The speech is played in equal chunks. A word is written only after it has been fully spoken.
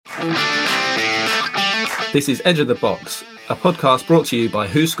This is Edge of the Box, a podcast brought to you by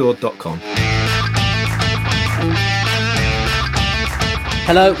WhoScored.com.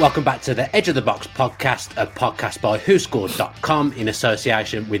 Hello, welcome back to the Edge of the Box podcast, a podcast by WhoScored.com in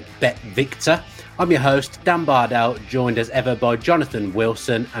association with BetVictor. I'm your host, Dan Bardell, joined as ever by Jonathan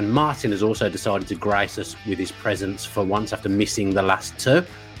Wilson, and Martin has also decided to grace us with his presence for once after missing the last two.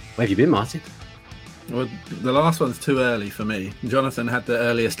 Where have you been, Martin? Well, the last one's too early for me. Jonathan had the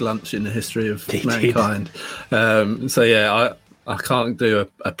earliest lunch in the history of mankind. I can't do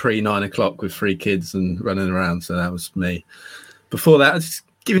a pre-9 o'clock with 3 kids and running around, so that was me. Before that, I was just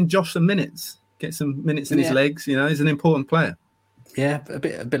giving Josh some minutes, get some minutes in his legs. You know, he's an important player. Yeah, a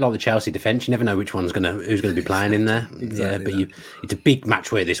bit like the Chelsea defence. You never know who's going to be playing in there. Exactly. Yeah, but it's a big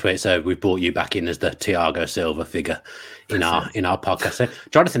match week this week, so we've brought you back in as the Thiago Silva figure in our podcast. So,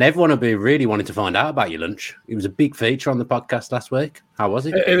 Jonathan, everyone will be really wanting to find out about your lunch. It was a big feature on the podcast last week. How was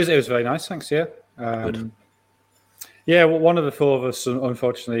it? It was very nice, thanks. Yeah, good. Yeah. Well, one of the 4 of us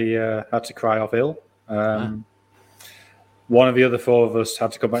unfortunately had to cry off ill. One of the other 4 of us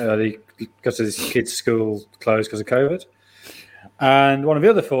had to come back early because his kids' school closed because of COVID. And one of the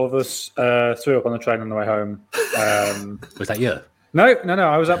other 4 of us threw up on the train on the way home. Was that you? No.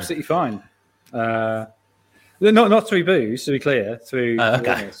 I was absolutely fine. Not through booze, to be clear. Through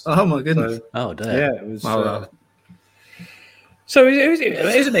illness. Oh my goodness! So, dear. Yeah, it was. So it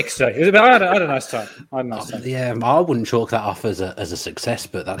was a mixed day. I had a nice time. Yeah, I wouldn't chalk that off as a success,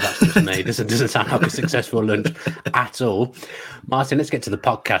 but that's just me. It doesn't sound like a successful lunch at all. Martin, let's get to the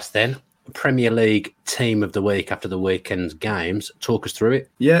podcast then. Premier League team of the week after the weekend's games. Talk us through it.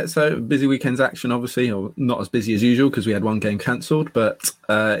 Yeah, so busy weekend's action, obviously, or not as busy as usual because we had one game cancelled, but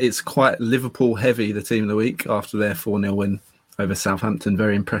it's quite Liverpool heavy, the team of the week, after their 4-0 win over Southampton.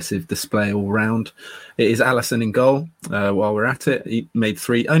 Very impressive display all round. It is Alisson in goal. While we're at it, he made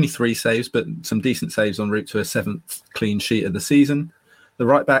only 3 saves, but some decent saves en route to a 7th clean sheet of the season. The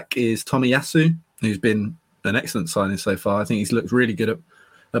right back is Tomiyasu, who's been an excellent signing so far. I think he's looked really good at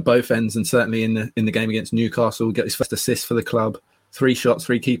both ends, and certainly in the game against Newcastle, got his first assist for the club. 3 shots,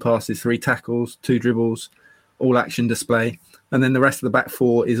 3 key passes, 3 tackles, 2 dribbles, all action display. And then the rest of the back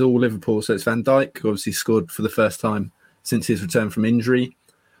 4 is all Liverpool. So it's Van Dijk, who obviously scored for the first time since his return from injury,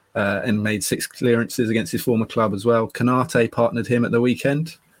 and made 6 clearances against his former club as well. Konate partnered him at the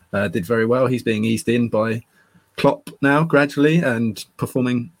weekend, did very well. He's being eased in by Klopp now gradually and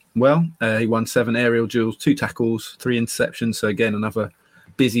performing well. He won 7 aerial duels, 2 tackles, 3 interceptions. So again, another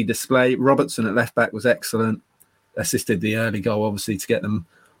busy display. Robertson at left back was excellent, assisted the early goal obviously to get them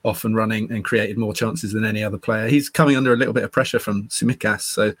off and running, and created more chances than any other player. He's coming under a little bit of pressure from Tsimikas,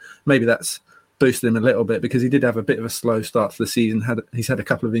 so maybe that's boosted him a little bit because he did have a bit of a slow start to the season. He's had a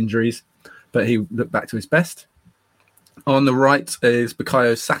couple of injuries, but he looked back to his best. On the right is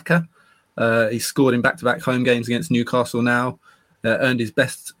Bukayo Saka. He scored in back-to-back home games against Newcastle now. Earned his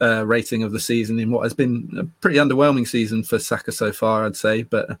best rating of the season in what has been a pretty underwhelming season for Saka so far, I'd say,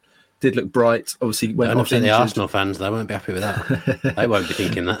 but did look bright. Obviously, went off injured. The Arsenal fans, they won't be happy with that. They won't be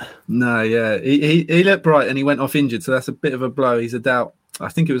thinking that. No, yeah. He looked bright and he went off injured, so that's a bit of a blow. He's a doubt. I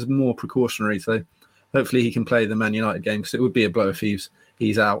think it was more precautionary, so hopefully he can play the Man United game, because it would be a blow if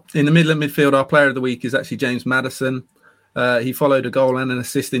he's out. In the middle of midfield, our player of the week is actually James Maddison. He followed a goal and an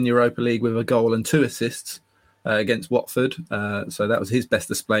assist in Europa League with a goal and 2 assists. Against Watford, so that was his best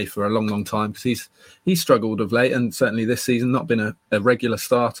display for a long time, because he's struggled of late, and certainly this season not been a regular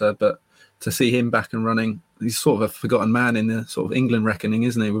starter. But to see him back and running, he's sort of a forgotten man in the sort of England reckoning,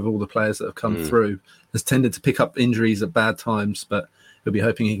 isn't he? With all the players that have come through, has tended to pick up injuries at bad times, but he'll be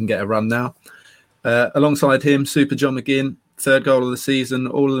hoping he can get a run now. Alongside him, Super John McGinn, 3rd goal of the season.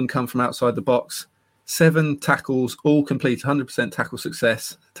 All of them come from outside the box. 7 tackles, all complete, 100% tackle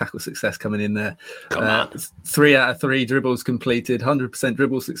success. Tackle success coming in there. 3 out of 3 dribbles completed, 100%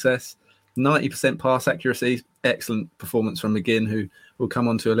 dribble success, 90% pass accuracy. Excellent performance from McGinn, who we'll come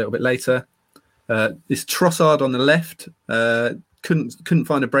on to a little bit later. This Trossard on the left couldn't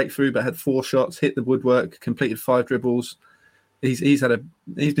find a breakthrough, but had 4 shots, hit the woodwork, completed 5 dribbles. He's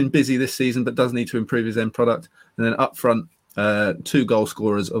been busy this season, but does need to improve his end product. And then up front, 2 goal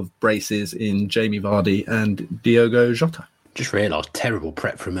scorers of braces in Jamie Vardy and Diogo Jota. Just realised, terrible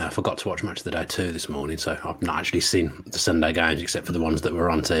prep from me. I forgot to watch Match of the Day 2 this morning, so I've not actually seen the Sunday games except for the ones that were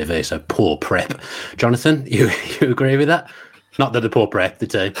on TV, so poor prep. Jonathan, you agree with that? Not that the poor prep, the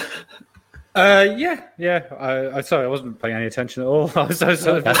team. Yeah. I sorry, I wasn't paying any attention at all.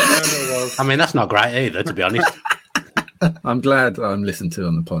 I mean, that's not great either, to be honest. I'm glad I'm listened to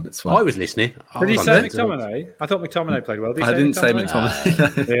on the pod. It's fine. I was listening. Did he say McTominay? I thought McTominay played well. I didn't say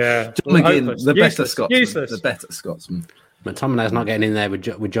McTominay. Yeah. John McGinn, the better Scotsman. Useless. The better Scotsman. McTominay's not getting in there with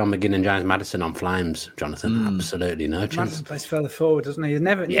John McGinn and James Maddison on flames, Jonathan. Absolutely no chance. Maddison plays further forward, doesn't he? You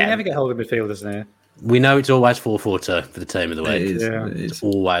never get hold of midfielders now. We know it's always 4-4-2 for the team of the week. It's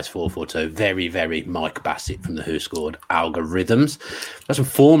always 4-4-2. Very, very Mike Bassett from the Who Scored algorithms. Got some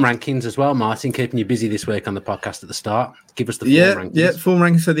form rankings as well, Martin, keeping you busy this week on the podcast at the start. Give us the form rankings. Yeah, form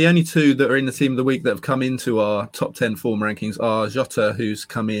rankings. So the only two that are in the team of the week that have come into our top 10 form rankings are Jota, who's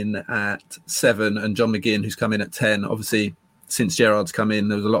come in at 7, and John McGinn, who's come in at 10. Obviously, since Gerrard's come in,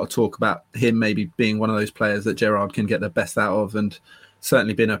 there was a lot of talk about him maybe being one of those players that Gerrard can get the best out of, and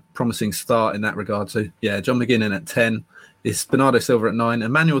certainly been a promising start in that regard. So, yeah, John McGinn in at 10. It's Bernardo Silva at 9.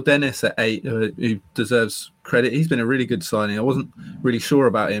 Emmanuel Dennis at 8, who deserves credit. He's been a really good signing. I wasn't really sure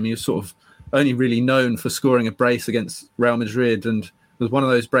about him. He was sort of only really known for scoring a brace against Real Madrid, and it was one of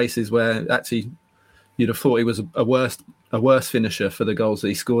those braces where actually you'd have thought he was a worse finisher for the goals that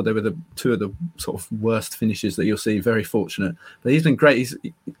he scored. They were two of the sort of worst finishes that you'll see. Very fortunate. But he's been great.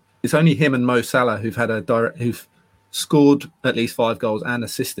 It's only him and Mo Salah who've scored at least 5 goals and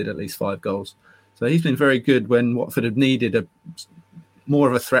assisted at least 5 goals. So he's been very good when Watford have needed more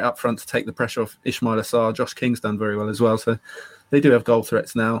of a threat up front to take the pressure off Ismail Assar. Josh King's done very well as well. So they do have goal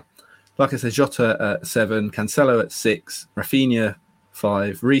threats now. Like I said, Jota at 7, Cancelo at 6, Rafinha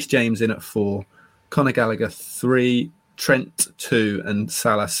 5, Reece James in at 4, Conor Gallagher 3, Trent 2, and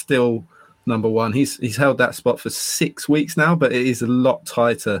Salah still number 1. He's held that spot for 6 weeks now, but it is a lot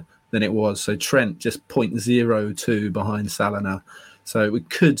tighter than it was. So Trent just 0.02 behind Salah now. So we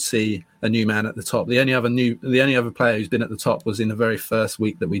could see a new man at the top. The only other player who's been at the top was in the very first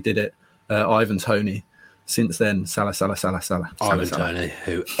week that we did it, Ivan Toney. Since then, Salah. Ivan Toney,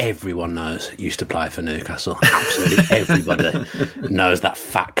 who everyone knows used to play for Newcastle. Absolutely everybody knows that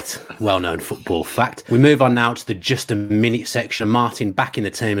fact. Well-known football fact. We move on now to the Just a Minute section. Martin, back in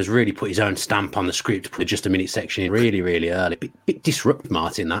the team, has really put his own stamp on the script, put the Just a Minute section in really, really early. Bit disrupt,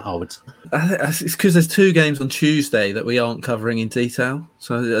 Martin, that, I would say. It's because there's 2 games on Tuesday that we aren't covering in detail.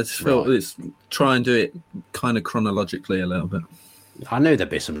 So I just felt it's try and do it kind of chronologically a little bit. I knew there'd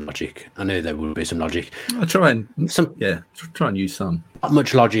be some logic. I knew there would be some logic. I'll try and use some. Not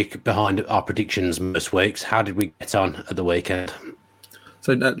much logic behind our predictions most weeks. How did we get on at the weekend?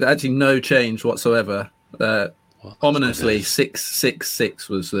 So actually no change whatsoever. Ominously 6-6-6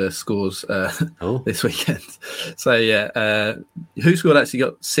 was the scores this weekend. So Who Scored actually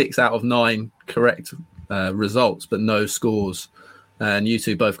got 6 out of 9 correct results, but no scores. And you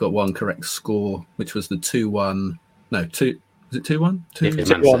two both got 1 correct score, which was the 2-1. No, 2. Was it 2-1?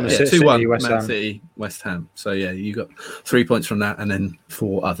 2-1. Man City, West Ham. So you got 3 points from that, and then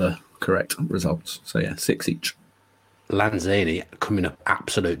 4 other correct results. So 6 each. Lanzini coming up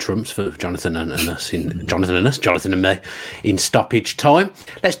absolute trumps for Jonathan and me in stoppage time.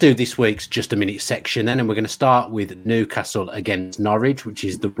 Let's do this week's Just a Minute section then, and we're going to start with Newcastle against Norwich, which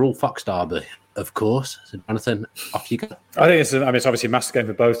is the Royal Fox derby, of course. So Jonathan, off you go. I think it's obviously a massive game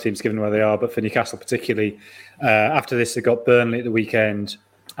for both teams given where they are, but for Newcastle particularly, after this they got Burnley at the weekend,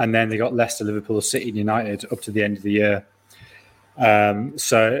 and then they got Leicester, Liverpool, City and United up to the end of the year.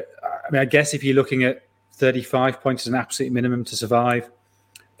 I guess if you're looking at 35 points as an absolute minimum to survive,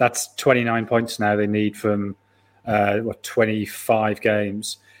 that's 29 points now they need from 25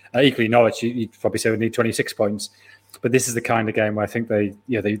 games. Equally, Norwich, you'd probably say would need 26 points. But this is the kind of game where I think they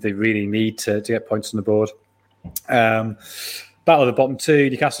really need to get points on the board. Battle of the bottom 2.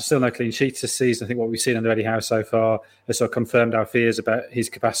 Newcastle still no clean sheets this season. I think what we've seen under Eddie Howe so far has sort of confirmed our fears about his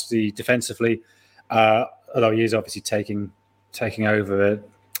capacity defensively. Although he is obviously taking over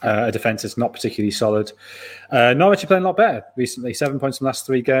a defence that's not particularly solid. Norwich are playing a lot better recently. 7 points in the last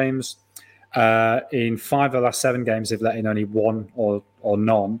 3 games. In 5 of the last 7 games, they've let in only 1 or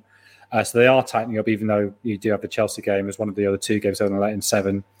none. So they are tightening up, even though you do have the Chelsea game as one of the other 2 games they're going to let in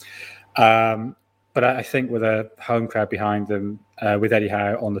 7. But I think with a home crowd behind them, with Eddie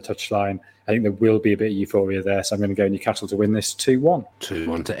Howe on the touchline, I think there will be a bit of euphoria there. So I'm going to go Newcastle to win this 2-1.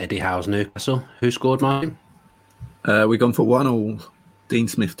 2-1 to Eddie Howe's Newcastle. Who scored, Martin? We've gone for 1-1. Dean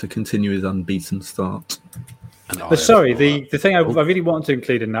Smith to continue his unbeaten start. But sorry, the thing I really wanted to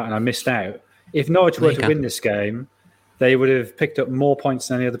include in that, and I missed out, if Norwich were to win this game, they would have picked up more points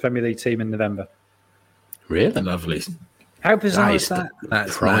than any other Premier League team in November. Really? Lovely. How bizarre is that?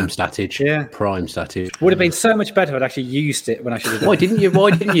 That's prime statage. Yeah. Prime statage. Would have been so much better if I'd actually used it when I should have done. Why didn't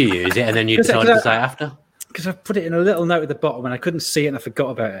you use it and then you decided to say after? Because I put it in a little note at the bottom and I couldn't see it and I forgot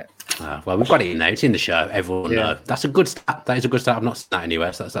about it. Well, we've got it in now. It's in the show. Everyone knows. That's a good stat. That is a good stat. I've not seen that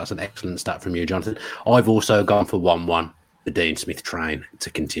anywhere. So that's an excellent stat from you, Jonathan. I've also gone for 1-1, the Dean Smith train to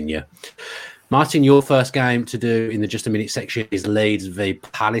continue. Martin, your first game to do in the Just a Minute section is Leeds v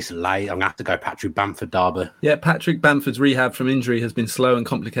Palace late. I'm going to have to go Patrick Bamford derby. Yeah, Patrick Bamford's rehab from injury has been slow and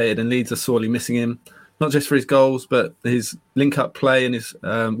complicated, and Leeds are sorely missing him, not just for his goals, but his link-up play and his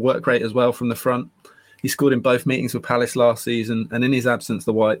work rate as well from the front. He scored in both meetings with Palace last season, and in his absence,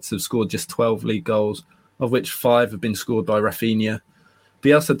 the Whites have scored just 12 league goals, of which 5 have been scored by Rafinha.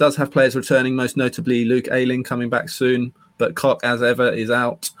 Bielsa does have players returning, most notably Luke Ayling coming back soon, but Koch, as ever, is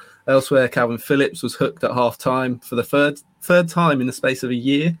out. Elsewhere, Calvin Phillips was hooked at half-time for the third time in the space of a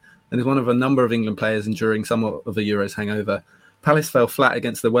year, and is one of a number of England players enduring somewhat of a Euros hangover. Palace fell flat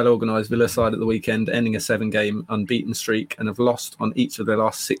against the well-organised Villa side at the weekend, ending a 7-game unbeaten streak, and have lost on each of their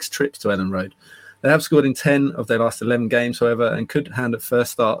last 6 trips to Ellen Road. They have scored in 10 of their last 11 games, however, and could hand at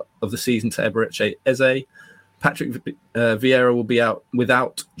first start of the season to Eberechi Eze. Patrick Vieira will be out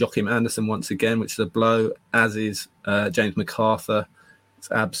without Joachim Andersen once again, which is a blow, as is James MacArthur's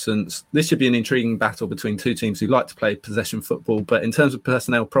absence. This should be an intriguing battle between two teams who like to play possession football, but in terms of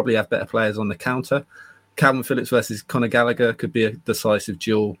personnel, probably have better players on the counter. Calvin Phillips versus Conor Gallagher could be a decisive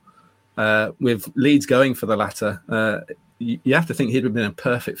duel. With Leeds going for the latter, you have to think he'd have been a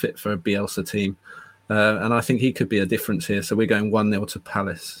perfect fit for a Bielsa team. And I think he could be a difference here. So we're going 1-0 to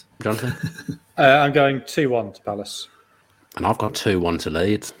Palace. Jonathan? I'm going 2-1 to Palace. And I've got 2-1 to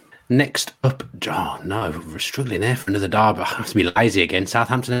Leeds. Next up, oh no, we're struggling there for another derby. I have to be lazy again.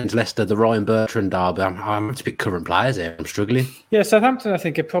 Southampton and Leicester, the Ryan Bertrand derby. I'm having to pick current players here. I'm struggling. Yeah, Southampton, I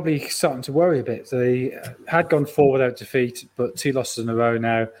think, are probably starting to worry a bit. They had gone 4 without defeat, but 2 losses in a row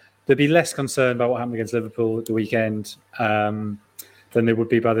now. They'd be less concerned about what happened against Liverpool at the weekend than they would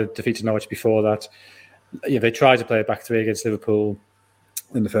be by the defeat to Norwich before that. Yeah, they tried to play a back 3 against Liverpool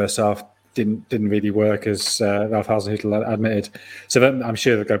in the first half. Didn't really work, as Ralph Hasenhüttl admitted. So I'm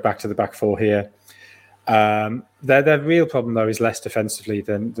sure they'll go back to the back 4 here. Their real problem, though, is less defensively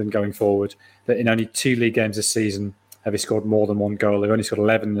than going forward. That in only 2 league games this season have they scored more than 1 goal. They've only scored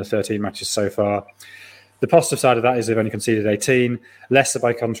 11 in the 13 matches so far. The positive side of that is they've only conceded 18. Leicester,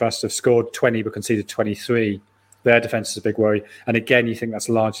 by contrast, have scored 20 but conceded 23. Their defence is a big worry. And again, you think that's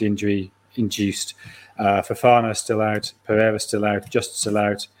largely injury-induced. Fofana still out. Pereira still out. Justice still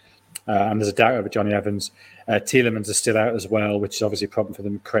out. And there's a doubt over Johnny Evans. Tielemans is still out as well, which is obviously a problem for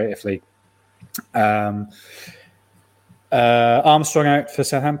them creatively. Armstrong out for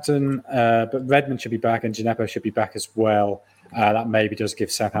Southampton, but Redmond should be back and Gineppo should be back as well. That maybe does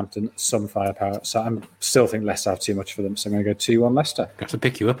give Southampton some firepower. So I still think Leicester have too much for them. So I'm going to go 2-1 Leicester. Got to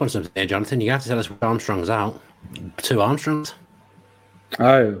pick you up on something there, Jonathan. You have to tell us what Armstrong's out. 2 Armstrongs.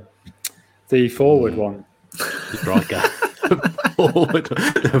 Oh, the forward one. Striker.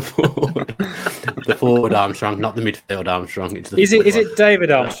 The forward Armstrong, not the midfield Armstrong. It's the is it David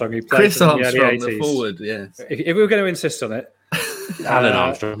Armstrong who played Chris Armstrong, the the forward? Yes. If we were going to insist on it, Alan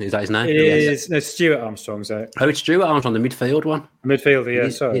Armstrong, is that his name? It is. No, Stuart Armstrong's out. Oh, it's Stuart Armstrong, the midfield one. Midfielder, yeah.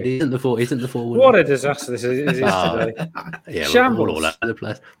 Sorry, it isn't the forward. What a disaster this is today. Yeah, Shambles. we're all over the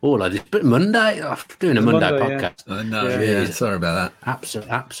place. All over. But Monday, doing a Monday podcast. I know. Yeah, sorry about that.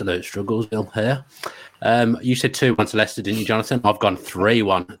 Absolute struggles, Bill. Here. You said 2-1 to Leicester, didn't you, Jonathan? I've gone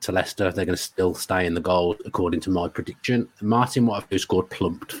 3-1 to Leicester. They're going to still stay in the goal, according to my prediction. Martin, what have you scored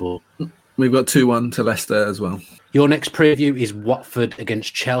plumped for? We've got 2-1 to Leicester as well. Your next preview is Watford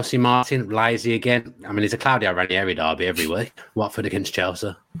against Chelsea, Martin. Lazy again. I mean, it's a Claudio Ranieri derby every week. Watford against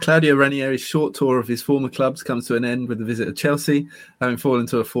Chelsea. Claudio Ranieri's short tour of his former clubs comes to an end with the visit of Chelsea, having fallen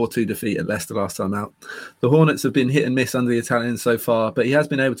to a 4-2 defeat at Leicester last time out. The Hornets have been hit and miss under the Italians so far, but he has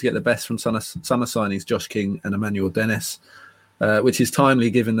been able to get the best from summer signings Josh King and Emmanuel Dennis, which is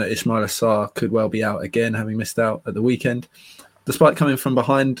timely given that Ismail Assar could well be out again, having missed out at the weekend. Despite coming from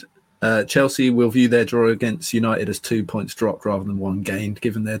behind, Chelsea will view their draw against United as 2 points dropped rather than 1 gained,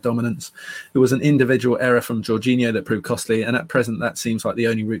 given their dominance. It was an individual error from Jorginho that proved costly, and at present that seems like the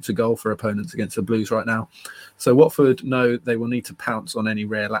only route to goal for opponents against the Blues right now. So Watford know they will need to pounce on any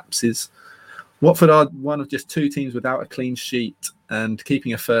rare lapses. Watford are one of just 2 teams without a clean sheet, and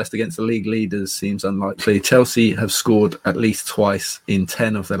keeping a first against the league leaders seems unlikely. Chelsea have scored at least twice in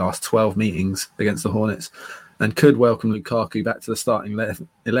 10 of their last 12 meetings against the Hornets, and could welcome Lukaku back to the starting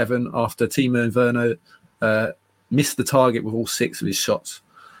 11 after Timo Werner missed the target with all 6 of his shots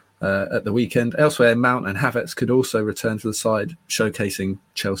at the weekend. Elsewhere, Mount and Havertz could also return to the side, showcasing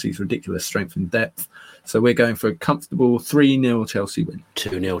Chelsea's ridiculous strength and depth. So we're going for a comfortable 3-0 Chelsea win.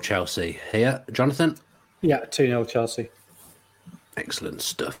 2-0 Chelsea here. Jonathan? Yeah, 2-0 Chelsea. Excellent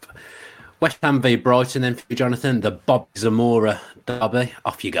stuff. West Ham v Brighton then for you, Jonathan. The Bob Zamora derby.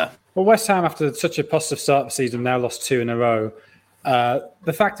 Off you go. Well, West Ham, after such a positive start of the season, now lost 2 in a row.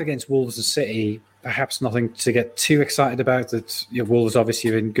 The fact against Wolves and City, perhaps nothing to get too excited about. That Wolves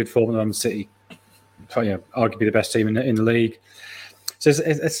obviously are in good form, and City arguably the best team in the league. So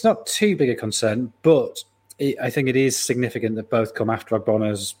it's not too big a concern, but I think it is significant that both come after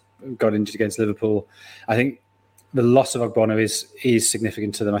Ogbonna's got injured against Liverpool. I think the loss of Ogbonna is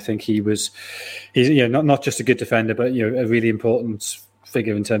significant to them. I think he's not just a good defender, but a really important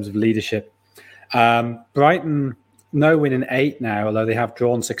figure in terms of leadership. Brighton, no win in 8 now, although they have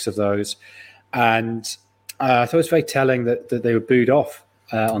drawn 6 of those. And I thought it was very telling that they were booed off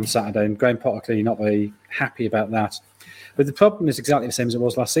on Saturday, and Graham Potter clearly not very happy about that. But the problem is exactly the same as it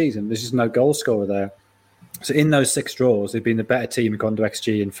was last season. There's just no goal scorer there. So in those 6 draws, they've been the better team according to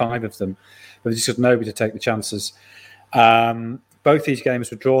XG in 5 of them. But there's just nobody to take the chances. Both these games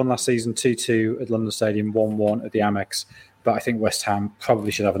were drawn last season, 2-2 at London Stadium, 1-1 at the Amex. But I think West Ham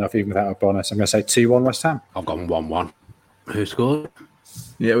probably should have enough even without Ogbonna. So I'm going to say 2-1 West Ham. I've gone 1-1. Who scored?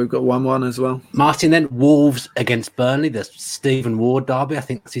 Yeah, we've got 1-1 as well. Martin, then Wolves against Burnley. The Stephen Ward derby, I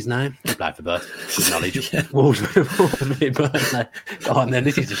think that's his name. He played for Burnley. Good knowledge. Yeah. Wolves beat Burnley. Go on then,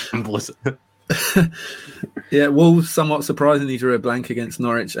 this is a shambles. Yeah, Wolves somewhat surprisingly drew a blank against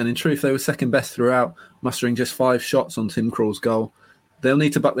Norwich, and in truth they were second best throughout, mustering just 5 shots on Tim Krul's goal. They'll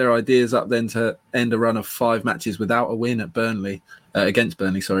need to buck their ideas up then to end a run of 5 matches without a win at against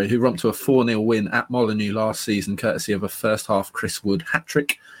Burnley, who romped to a 4-0 win at Molineux last season, courtesy of a first-half Chris Wood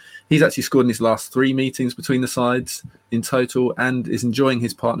hat-trick. He's actually scored in his last 3 meetings between the sides in total and is enjoying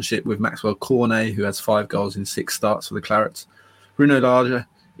his partnership with Maxwell Cornet, who has 5 goals in 6 starts for the Clarets. Bruno Lage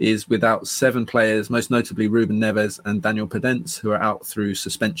is without 7 players, most notably Ruben Neves and Daniel Podence, who are out through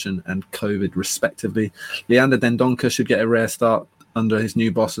suspension and COVID, respectively. Leander Dendoncker should get a rare start under his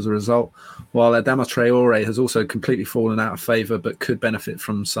new boss as a result, while Adama Traore has also completely fallen out of favour but could benefit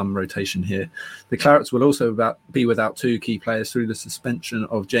from some rotation here. The Clarets will also be without 2 key players through the suspension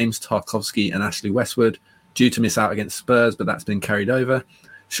of James Tarkowski and Ashley Westwood, due to miss out against Spurs, but that's been carried over.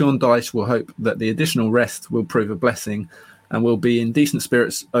 Sean Dyche will hope that the additional rest will prove a blessing and will be in decent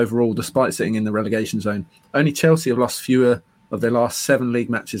spirits overall despite sitting in the relegation zone. Only Chelsea have lost fewer of their last 7 league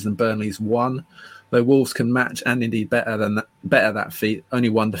matches than Burnley's 1, though Wolves can match and indeed better that feat, only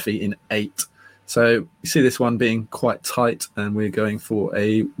 1 defeat in 8. So you see this one being quite tight, and we're going for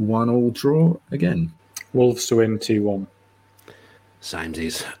a 1-1 draw again. Wolves to win 2-1.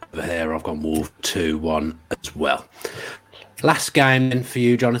 Samesies over here. I've gone Wolves 2-1 as well. Last game then for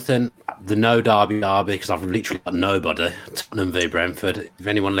you, Jonathan. The no derby, because I've literally got nobody. Tottenham v Brentford. If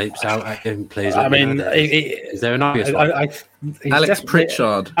anyone leaps out at him, please let me know. Is there an obvious one? Alex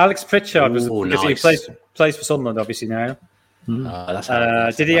Pritchard. Alex Pritchard was nice. He plays for Sunderland, obviously, now.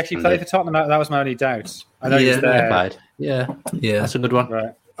 Did he actually play for Tottenham? That was my only doubt. I know he was there. Yeah, that's a good one.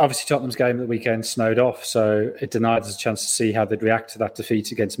 Right. Obviously, Tottenham's game at the weekend snowed off, so it denied us a chance to see how they'd react to that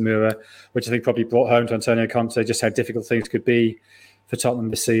defeat against Mura, which I think probably brought home to Antonio Conte just how difficult things could be for Tottenham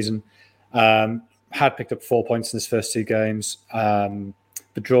this season. Had picked up 4 points in his first 2 games. The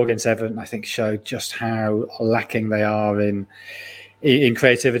draw against Everton, I think, showed just how lacking they are in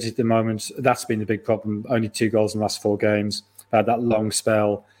creativity at the moment. That's been the big problem. Only 2 goals in the last 4 games. They had that long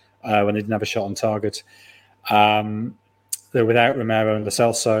spell when they didn't have a shot on target. They're without Romero and Lo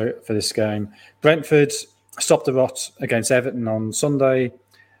Celso for this game. Brentford stopped the rot against Everton on Sunday.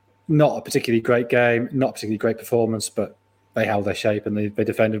 Not a particularly great game, not a particularly great performance, but they held their shape and they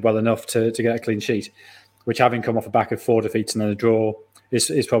defended well enough to get a clean sheet, which, having come off the back of 4 defeats and then a draw,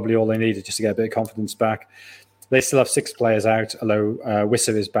 is probably all they needed just to get a bit of confidence back. They still have 6 players out, although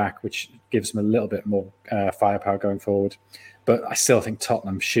Wissa is back, which gives them a little bit more firepower going forward. But I still think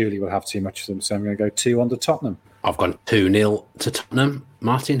Tottenham surely will have too much of them, so I'm going to go 2-1 to Tottenham. I've gone 2-0 to Tottenham.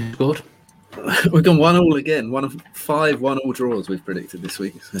 Martin, who scored? We've gone 1-1 again. 1 of 5 1-1 draws we've predicted this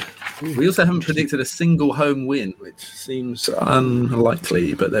week. So we also haven't predicted a single home win, which seems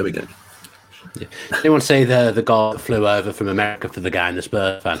unlikely, but there we go. Yeah. Anyone see the goal that flew over from America for the game, the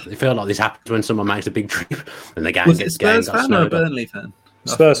Spurs fan? I feel like this happens when someone makes a big trip and the game was gets it a Spurs fan or a Burnley fan?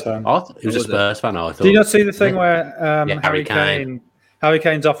 Spurs fan. It was a Spurs fan, I thought. Did you not see the thing where Harry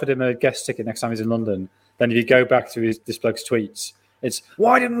Kane's offered him a guest ticket next time he's in London? Then if you go back through this bloke's tweets, it's,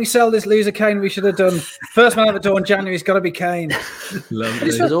 why didn't we sell this loser Kane? We should have done. First man at the door in January has got to be Kane.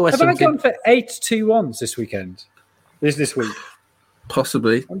 Lovely. Have I gone for 8 2-1s this weekend? This week?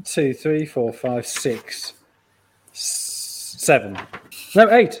 Possibly. 1, 2, 3, 4, 5, 6, 7.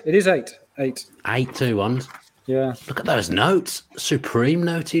 No, 8. It is 8. 8 2-1s. Yeah. Look at those notes. Supreme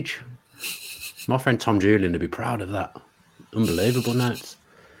notage. My friend Tom Julian would be proud of that. Unbelievable notes.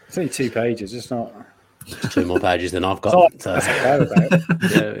 It's only 2 pages. It's not. It's 2 more pages than I've got. That's what I care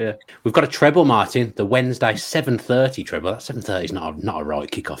about. Yeah. We've got a treble, Martin. The Wednesday 7:30 treble. That 7:30 is not a right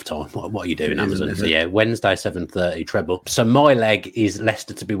kickoff time. What are you doing, Amazon? So yeah, Wednesday 7:30 treble. So my leg is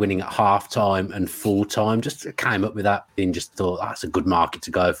Leicester to be winning at half time and full time. Just came up with that and just thought that's a good market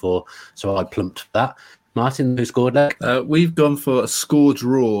to go for. So I plumped for that. Martin, who scored leg? We've gone for a score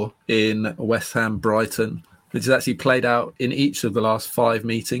draw in West Ham Brighton, which is actually played out in each of the last 5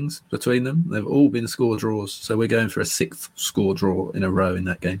 meetings between them. They've all been score draws. So we're going for a 6th score draw in a row in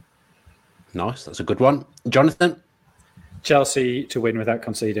that game. Nice. That's a good one. Jonathan? Chelsea to win without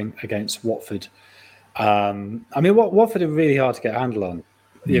conceding against Watford. Watford are really hard to get a handle on.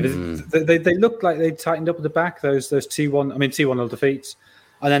 Yeah, they look like they tightened up at the back, those 2-1, 2-1 defeats.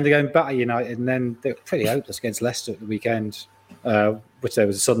 And then they're going back at United, and then they're pretty hopeless against Leicester at the weekend, which there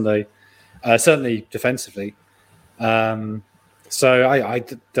was a Sunday, certainly defensively. So I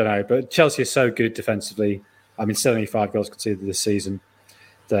don't know, but Chelsea is so good defensively. Certainly 5 goals conceded this season.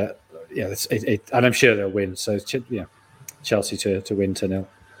 That and I'm sure they'll win. So Chelsea to win 2-0.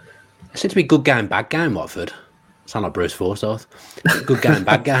 It seems to be good game, bad game, Watford. Sound like Bruce Forsyth. Good game,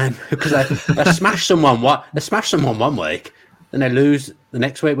 bad game. Because they smash someone one week, then they lose the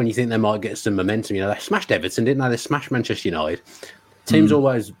next week when you think they might get some momentum. They smashed Everton, didn't they? They smashed Manchester United. Teams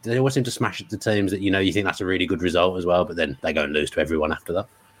always seem to smash the teams that you think that's a really good result as well, but then they go and lose to everyone after that.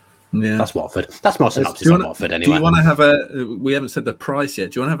 Yeah, that's Watford. That's my synopsis on Watford. Anyway, do you want to have we haven't said the price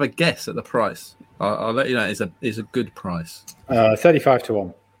yet. Do you want to have a guess at the price? I'll let you know. It's a good price.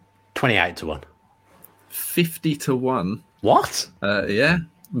 35-1, 28-1, 50-1. What? Yeah.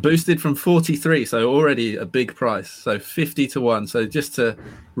 Boosted from 43, so already a big price. So 50-1. So just to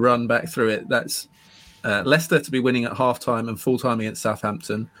run back through it, that's Leicester to be winning at half-time and full-time against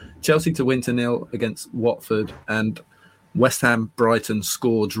Southampton, Chelsea to win 2-0 against Watford, and West Ham Brighton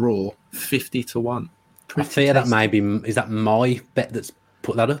score draw 50-1. I fear that is that my bet that's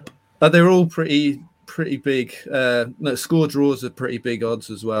put that up? They're all pretty big. Score draws are pretty big odds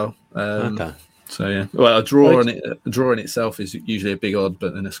as well. Okay. So yeah, well, a draw in itself is usually a big odd,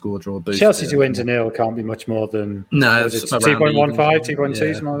 but then a score draw boost. Chelsea to win 2-0 can't be much more than 2.15,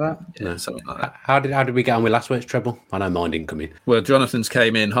 2.2, something like that. Yeah, something like that. How did we get on with last week's treble? I know mine didn't come in. Well, Jonathan's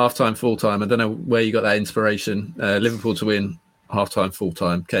came in half-time, full-time. I don't know where you got that inspiration. Liverpool to win half-time,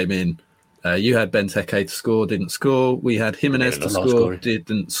 full-time came in. You had Benteke to score, didn't score. We had Jimenez to score,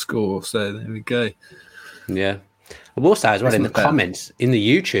 didn't score. So there we go. Yeah, I will say as well in the comments, in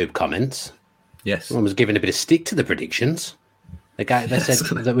the YouTube comments. Yes, someone was giving a bit of stick to the predictions. They said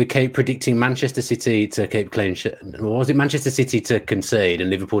that we keep predicting Manchester City to keep clean sheets. Or was it Manchester City to concede and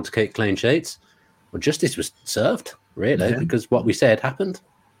Liverpool to keep clean sheets? Well, justice was served, really, because what we said happened.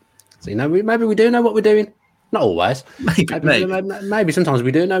 So, maybe we do know what we're doing. Not always. Maybe sometimes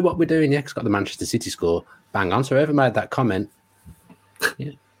we do know what we're doing. Yeah, it's got the Manchester City score. Bang on. So whoever made that comment,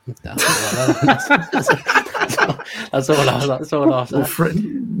 yeah. That's all I said.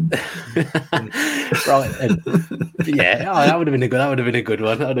 Right. That would have been a good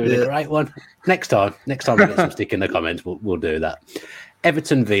one. That would have been a great one. Next time we get some stick in the comments, we'll do that.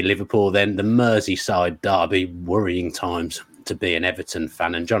 Everton v Liverpool, then the Merseyside derby. Worrying times to be an Everton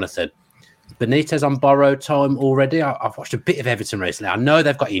fan. And Jonathan, Benitez on borrowed time already. I've watched a bit of Everton recently. I know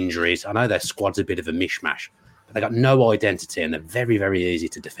they've got injuries. I know their squad's a bit of a mishmash. They got no identity and they're very, very easy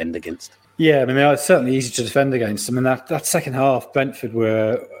to defend against. Yeah, they are certainly easy to defend against. That second half, Brentford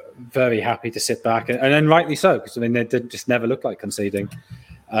were very happy to sit back, and then rightly so, because they just never looked like conceding.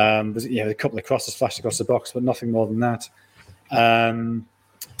 A couple of crosses flashed across the box, but nothing more than that. Everton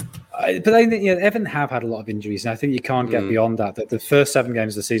have had a lot of injuries, and I think you can't get beyond that. The first 7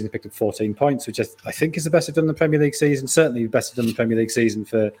 games of the season picked up 14 points, which I think is the best they've done in the Premier League season. Certainly the best they've done in the Premier League season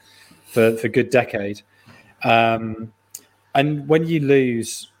for a good decade. And when you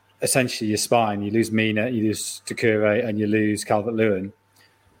lose essentially your spine, you lose Mina, you lose Doucouré, and you lose Calvert-Lewin,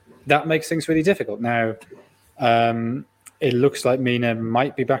 that makes things really difficult. Now, it looks like Mina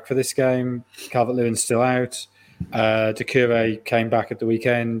might be back for this game. Calvert-Lewin's still out. Doucouré came back at the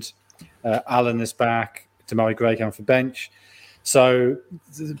weekend. Allen is back. Damari Gray came off the bench. So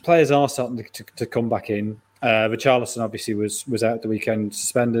the players are starting to come back in. Richarlison obviously was out at the weekend,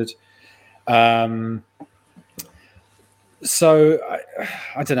 suspended. So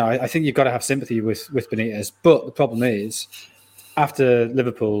I don't know. I think you've got to have sympathy with Benitez. But the problem is, after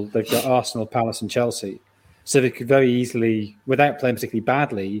Liverpool, they've got Arsenal, Palace, and Chelsea. So they could very easily, without playing particularly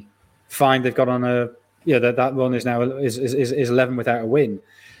badly, find they've got on that run is now is 11 without a win.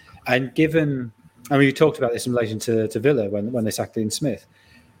 And given, we talked about this in relation to Villa when they sacked Dean Smith.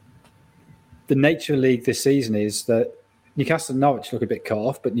 The nature of the league this season is that Newcastle and Norwich look a bit cut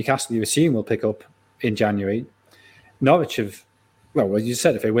off, but Newcastle you assume will pick up in January. Norwich have, well, as you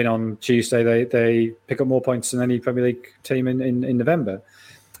said, if they win on Tuesday, they pick up more points than any Premier League team in November.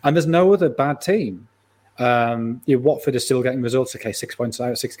 And there's no other bad team. Watford is still getting results. Okay, 6 points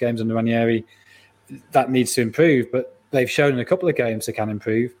out, 6 games under Ranieri. That needs to improve, but they've shown in a couple of games they can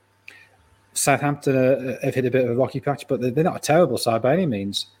improve. Southampton have hit a bit of a rocky patch, but they're not a terrible side by any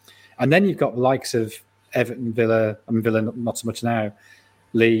means. And then you've got the likes of Everton, Villa not so much now,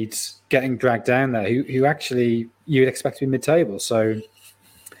 Leeds getting dragged down there, who actually you would expect to be mid-table. So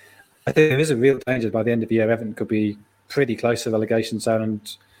I think there is a real danger by the end of the year Everton could be pretty close to relegation zone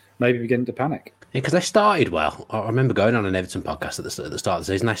and maybe begin to panic. Yeah, because they started well. I remember going on an Everton podcast at the start of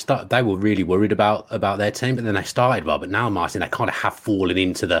the season. They were really worried about their team, but then they started well. But now, Martin, they kind of have fallen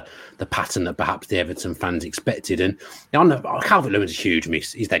into the pattern that perhaps the Everton fans expected. And Calvert-Lewin's a huge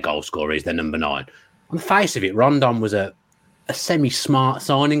miss. He's their goal scorer. He's their number 9. On the face of it, Rondon was a semi-smart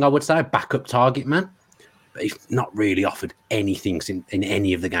signing, I would say, a backup target man. But he's not really offered anything in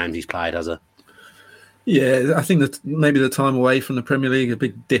any of the games he's played, has he? Yeah, I think that maybe the time away from the Premier League, a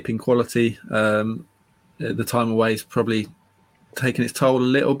big dip in quality. The time away is probably taken its toll a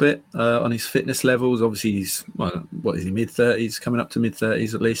little bit on his fitness levels. Obviously, he's, mid-30s, coming up to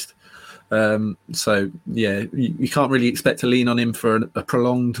mid-30s at least. So, yeah, you can't really expect to lean on him for a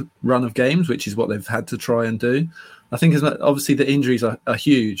prolonged run of games, which is what they've had to try and do. I think obviously the injuries are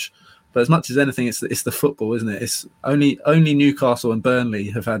huge, but as much as anything, it's the football, isn't it? It's only Newcastle and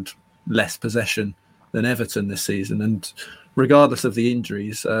Burnley have had less possession than Everton this season, and regardless of the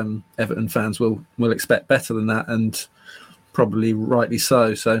injuries, Everton fans will expect better than that, and probably rightly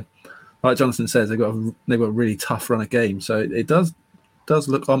so. So, like Jonathan says, they've got a really tough run of games. So it does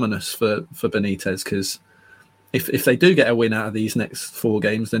look ominous for Benitez, because if they do get a win out of these next 4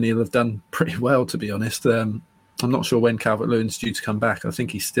 games, then he'll have done pretty well, to be honest. I'm not sure when Calvert-Lewin's due to come back. I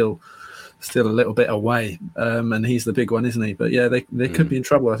think he's still a little bit away, and he's the big one, isn't he? But yeah, they could be in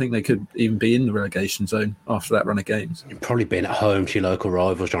trouble. I think they could even be in the relegation zone after that run of games. Probably being at home to your local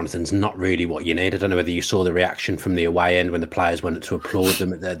rivals, Jonathan's not really what you need. I don't know whether you saw the reaction from the away end when the players went to applaud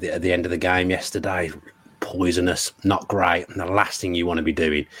them at the end of the game yesterday. Poisonous, not great. And the last thing you want to be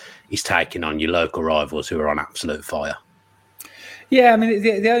doing is taking on your local rivals who are on absolute fire. Yeah, I mean,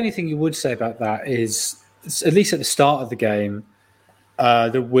 the only thing you would say about that is, at least at the start of the game,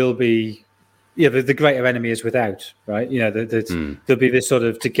 there will be, the greater enemy is without, right? There'll be this sort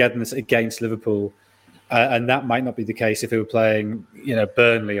of togetherness against Liverpool, and that might not be the case if they were playing,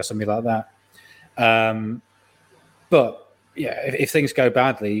 Burnley or something like that. But yeah, if things go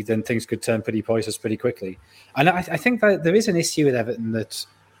badly, then things could turn pretty poisonous pretty quickly. And I think that there is an issue with Everton that,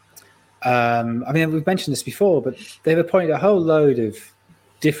 we've mentioned this before, but they've appointed a whole load of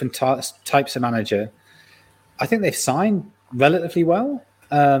different types of manager. I think they've signed relatively well.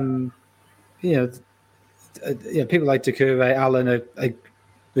 People like Doucouré, Allen,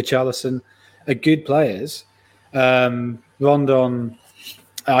 Richarlison are good players. Rondon,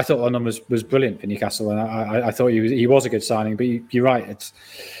 I thought Rondon was brilliant for Newcastle, and I thought he was a good signing. But you're right;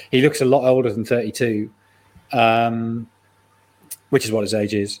 he looks a lot older than 32, which is what his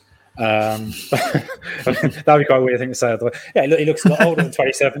age is. That would be quite a weird thing to say. Yeah, he looks a lot older than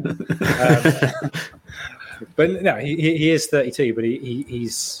 27. But no, he is 32. But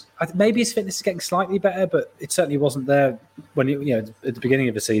he's maybe his fitness is getting slightly better, but it certainly wasn't there when at the beginning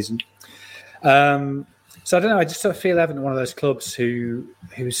of the season. So I don't know. I just sort of feel Everton one of those clubs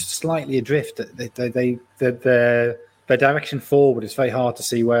who's slightly adrift. Their direction forward is very hard to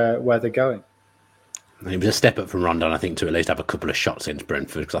see where they're going. It was a step up from Rondon, I think, to at least have a couple of shots against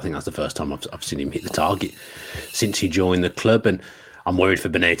Brentford, because I think that's the first time I've seen him hit the target since he joined the club. And I'm worried for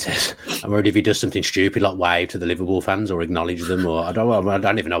Benitez. I'm worried if he does something stupid like wave to the Liverpool fans or acknowledge them, or I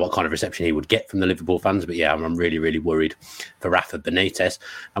don't even know what kind of reception he would get from the Liverpool fans. But yeah, I'm really, really worried for Rafa Benitez.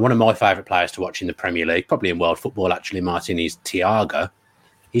 And one of my favourite players to watch in the Premier League, probably in world football actually, Martin, is Thiago.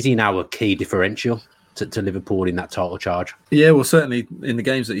 Is he now a key differential to Liverpool in that title charge? Yeah, well, certainly in the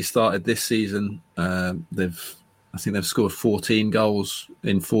games that he started this season, I think they've scored 14 goals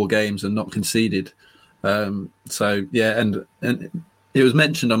in 4 games and not conceded. So yeah, and it was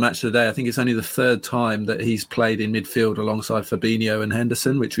mentioned on Match of the Day. I think it's only the 3rd time that he's played in midfield alongside Fabinho and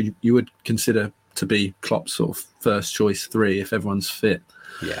Henderson, which you would consider to be Klopp's sort of first choice 3 if everyone's fit.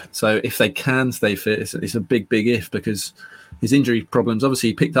 Yeah. So if they can stay fit, it's a big if, because his injury problems, obviously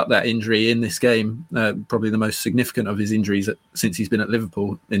he picked up that injury in this game, probably the most significant of his injuries since he's been at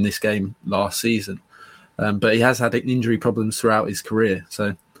Liverpool in this game last season. But he has had injury problems throughout his career.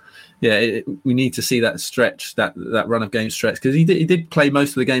 So yeah, we need to see that stretch, that run of games stretch, because he did play most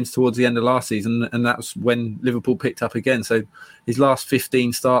of the games towards the end of last season, and that's when Liverpool picked up again. So his last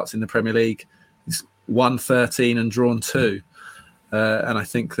 15 starts in the Premier League, he's won 13 and drawn 2. And I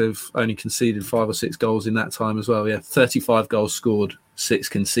think they've only conceded 5 or 6 goals in that time as well. Yeah, 35 goals scored, 6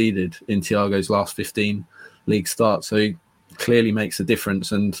 conceded in Thiago's last 15 league starts. So he clearly makes a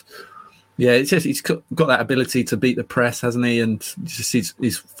difference. And yeah, it's just he's got that ability to beat the press, hasn't he? And just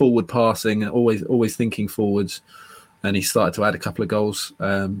his forward passing, always thinking forwards. And he started to add a couple of goals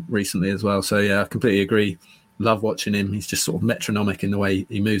recently as well. So yeah, I completely agree. Love watching him. He's just sort of metronomic in the way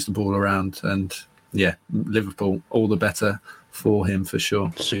he moves the ball around. And yeah, Liverpool, all the better for him for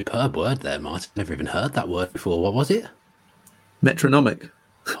sure. Superb word there, Martin. Never even heard that word before. What was it? Metronomic.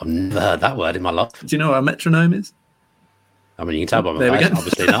 I've never heard that word in my life. Do you know what a metronome is? I mean, you can tell by my face,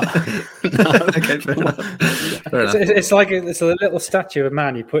 obviously not. No. Okay, fair enough. Fair enough. It's like it's a little statue of a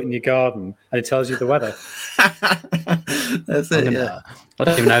man you put in your garden and it tells you the weather. That's it, yeah. I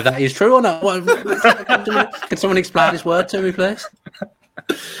don't even know if that is true or not. Can someone explain this word to me, please?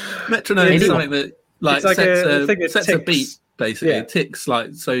 Metronome is something that sets a beat, basically. Yeah. It ticks,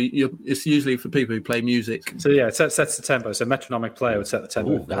 it's usually for people who play music. So yeah, it sets the tempo. So a metronomic player would set the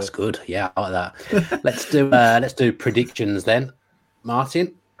tempo. Ooh, that's good. Yeah, I like that. Let's do predictions then,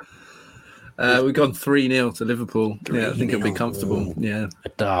 Martin. We've gone 3-0 to Liverpool. Yeah, I think it'll be comfortable. Yeah, a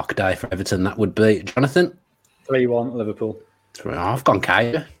dark day for Everton that would be. Jonathan, 3-1 Liverpool. I've gone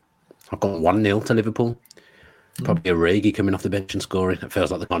K. I've gone 1-0 to Liverpool. Probably Origi coming off the bench and scoring. It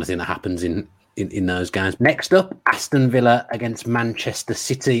feels like the kind of thing that happens in those games. Next up, Aston Villa against Manchester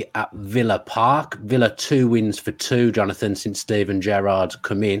City at Villa Park. Villa 2 wins for 2, Jonathan, since Steven Gerrard's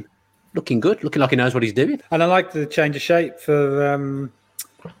come in. Looking good, looking like he knows what he's doing. And I like the change of shape for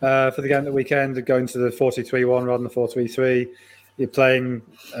the game at the weekend, going to the 4-2-3-1 rather than the 4-3-3. You're playing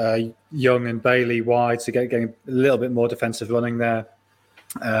Young and Bailey wide, so getting a little bit more defensive running there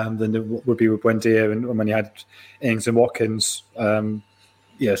than it would be with Buendia and when you had Ings and Watkins,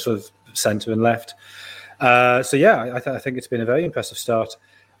 sort of centre and left. I think it's been a very impressive start.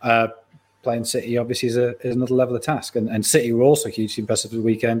 Playing City obviously is another level of task, and City were also hugely impressive for the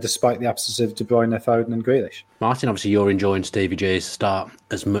weekend, despite the absence of De Bruyne, Foden, and Grealish. Martin, obviously you're enjoying Stevie G's start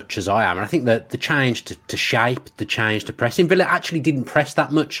as much as I am, and I think that the change to shape, the change to pressing, Villa actually didn't press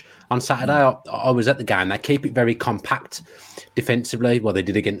that much on Saturday. I was at the game. They keep it very compact defensively. Well, they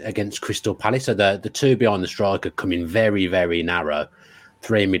did against Crystal Palace. So the 2 behind the striker come in very, very narrow.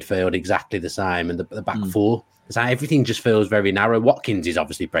 3 in midfield, exactly the same, and the back 4. So everything just feels very narrow. Watkins is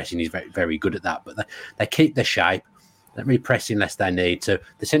obviously pressing; he's very, very good at that. But they keep their shape. They really press unless they need to.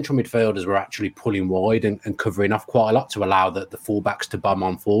 The central midfielders were actually pulling wide and covering off quite a lot to allow the fullbacks to bomb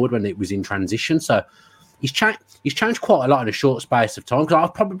on forward when it was in transition. So he's changed quite a lot in a short space of time. Because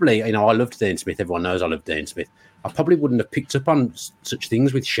I probably, I loved Dean Smith. Everyone knows I love Dean Smith. I probably wouldn't have picked up on such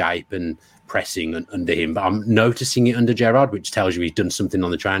things with shape and pressing under him. But I'm noticing it under Gerrard, which tells you he's done something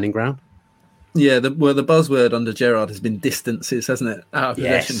on the training ground. Yeah, the buzzword under Gerrard has been distances, hasn't it? Out of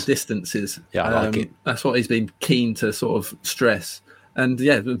possession distances. Yeah, I like it. That's what he's been keen to sort of stress. And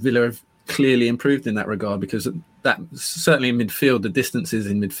yeah, Villa have clearly improved in that regard, because that certainly in midfield, the distances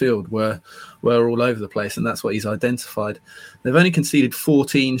in midfield were all over the place, and that's what he's identified. They've only conceded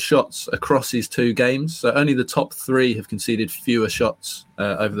 14 shots across his 2 games, so only the top 3 have conceded fewer shots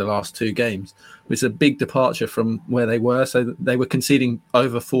over the last 2 games, which is a big departure from where they were. So they were conceding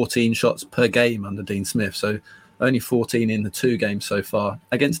over 14 shots per game under Dean Smith, so only 14 in the 2 games so far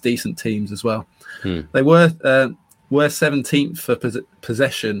against decent teams as well. They were 17th for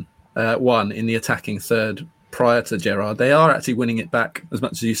possession, 1 in the attacking third prior to Gerrard. They are actually winning it back, as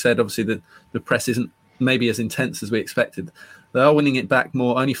much as you said. Obviously, the press isn't maybe as intense as we expected. They are winning it back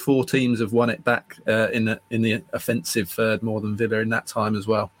more. Only 4 teams have won it back in the offensive third more than Villa in that time as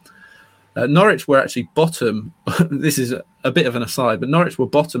well. Norwich were actually bottom. This is a bit of an aside, but Norwich were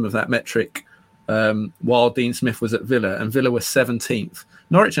bottom of that metric while Dean Smith was at Villa, and Villa were 17th.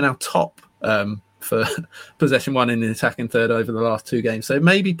 Norwich are now top for possession 1 in the attacking third over the last 2 games. So it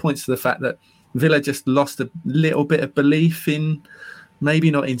maybe points to the fact that Villa just lost a little bit of belief in,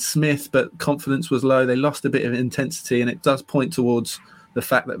 maybe not in Smith, but confidence was low. They lost a bit of intensity, and it does point towards the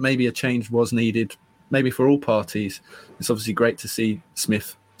fact that maybe a change was needed, maybe for all parties. It's obviously great to see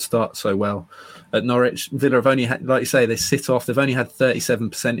Smith start so well at Norwich. Villa have only had, like you say, they sit off. They've only had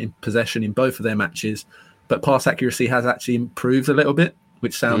 37% in possession in both of their matches, but pass accuracy has actually improved a little bit,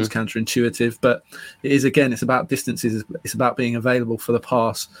 which sounds counterintuitive, but it is, again, it's about distances. It's about being available for the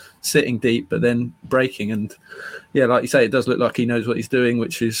pass, sitting deep, but then breaking. And yeah, like you say, it does look like he knows what he's doing,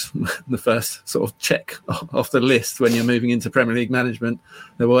 which is the first sort of check off the list when you're moving into Premier League management.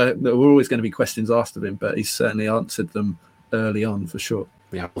 There were always going to be questions asked of him, but he's certainly answered them early on for sure.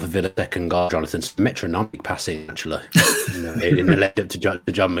 Yeah, for Villa second goal, Jonathan's metronomic passing actually in the lead up to John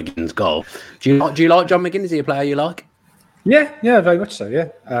McGinn's goal. Do you like John McGinn? Is he a player you like? Yeah, very much so. Yeah,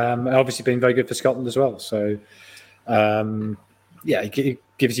 obviously been very good for Scotland as well. So, it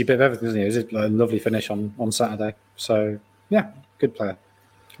gives you a bit of everything, doesn't it? It was a lovely finish on Saturday. So, yeah, good player.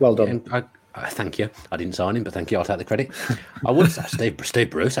 Well done. I thank you. I didn't sign him, but thank you. I'll take the credit. I would say Steve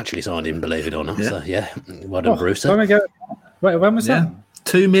Bruce actually signed him, believe it or not. Yeah. So, well done, Bruce. When was that?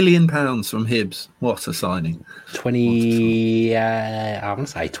 £2 million from Hibs. What a signing. I want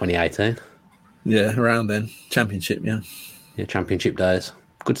to say 2018. Yeah, around then. Championship, yeah. Yeah, championship days.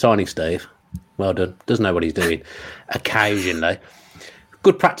 Good signing, Steve. Well done. Does know what he's doing occasionally.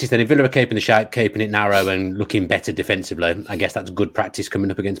 Good practice then. If Villa are keeping the shape, keeping it narrow and looking better defensively, I guess that's good practice coming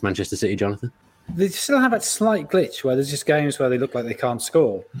up against Manchester City, Jonathan. They still have that slight glitch where there's just games where they look like they can't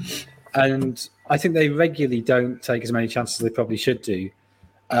score. And I think they regularly don't take as many chances as they probably should do.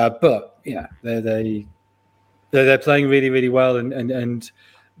 But, they're playing really, really well and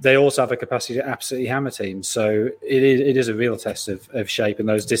they also have a capacity to absolutely hammer teams. So it is a real test of shape and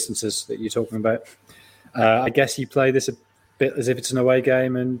those distances that you're talking about. I guess you play this a bit as if it's an away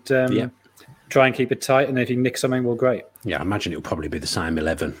game and try and keep it tight. And if you nick something, well, great. Yeah, I imagine it'll probably be the same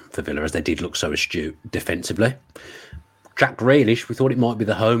 11 for Villa as they did look so astute defensively. Jack Grealish, we thought it might be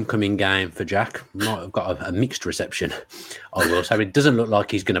the homecoming game for Jack. Might have got a mixed reception, I will say. It doesn't look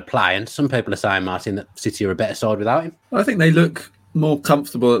like he's going to play. And some people are saying, Martin, that City are a better side without him. I think they look more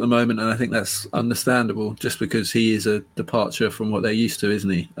comfortable at the moment, and I think that's understandable just because he is a departure from what they're used to, isn't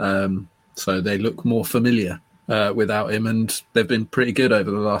he? So they look more familiar without him, and they've been pretty good over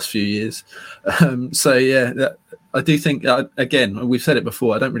the last few years. I do think, again, we've said it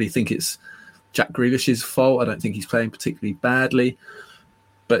before, I don't really think it's Jack Grealish's fault. I don't think he's playing particularly badly.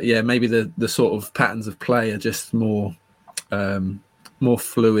 But yeah, maybe the sort of patterns of play are just more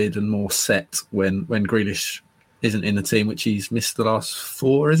fluid and more set when Grealish isn't in the team, which he's missed the last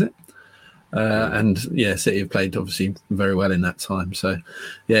 4, is it? City have played obviously very well in that time. So,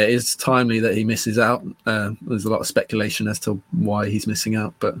 yeah, it's timely that he misses out. There's a lot of speculation as to why he's missing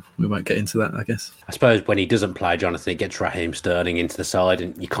out, but we won't get into that, I guess. I suppose when he doesn't play, Jonathan, it gets Raheem Sterling into the side,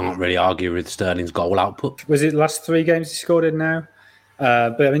 and you can't really argue with Sterling's goal output. Was it the last 3 games he scored in now?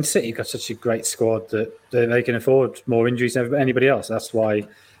 But I mean, City got such a great squad that they can afford more injuries than anybody else. That's why,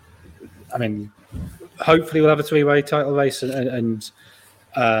 I mean, hopefully we'll have a 3-way title race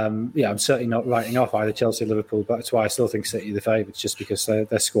I'm certainly not writing off either Chelsea or Liverpool, but that's why I still think City are the favourites, just because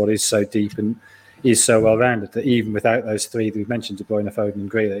their squad is so deep and is so well rounded that even without those 3 that we've mentioned, De Bruyne, Foden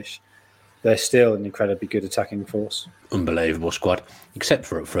and Grealish, they're still an incredibly good attacking force. Unbelievable squad, except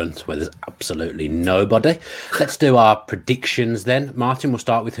for up front where there's absolutely nobody. Let's do our predictions then. Martin, we'll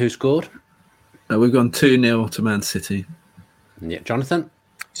start with who scored. We've gone 2-0 to Man City. Yeah, Jonathan?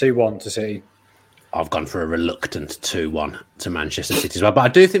 2-1 to City. I've gone for a reluctant 2-1 to Manchester City as well. But I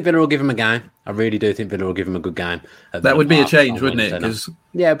do think Villa will give him a game. I really do think Villa will give him a good game. That would be a change, wouldn't it? Because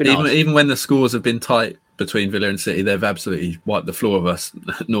nice. Even when the scores have been tight between Villa and City, they've absolutely wiped the floor of us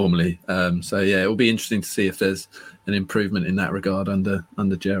normally. It will be interesting to see if there's an improvement in that regard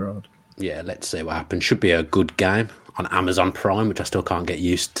under Gerrard. Yeah, let's see what happens. Should be a good game on Amazon Prime, which I still can't get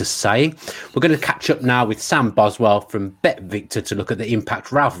used to saying. We're going to catch up now with Sam Boswell from Bet Victor to look at the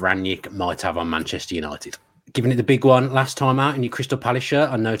impact Ralph Rangnick might have on Manchester United. Giving it the big one last time out in your Crystal Palace shirt.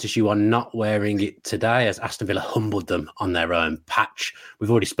 I notice you are not wearing it today as Aston Villa humbled them on their own patch.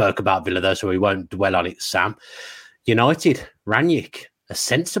 We've already spoke about Villa though, so we won't dwell on it, Sam. United, Rangnick, a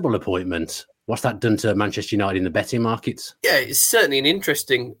sensible appointment. What's that done to Manchester United in the betting markets? Yeah, it's certainly an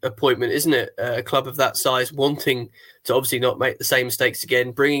interesting appointment, isn't it? A club of that size wanting to obviously not make the same mistakes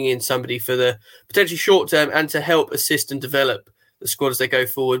again, bringing in somebody for the potentially short term and to help assist and develop the squad as they go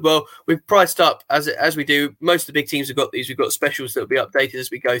forward. Well, we've priced up, as we do. Most of the big teams have got these. We've got specials that will be updated as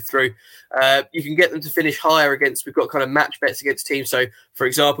we go through. You can get them to finish higher against, we've got kind of match bets against teams. So, for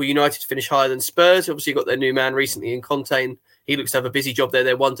example, United to finish higher than Spurs. Obviously, got their new man recently in Conte. He looks to have a busy job there.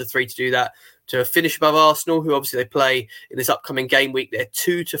 They're 1-3 to do that. To finish above Arsenal, who obviously they play in this upcoming game week, they're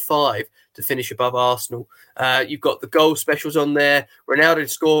 2-5 to finish above Arsenal. You've got the goal specials on there. Ronaldo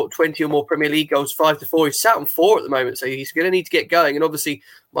scored 20 or more Premier League goals, 5-4. He's sat on 4 at the moment, so he's going to need to get going. And obviously,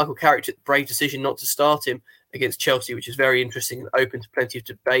 Michael Carrick took the brave decision not to start him against Chelsea, which is very interesting and open to plenty of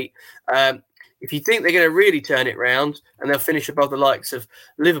debate. If you think they're going to really turn it round and they'll finish above the likes of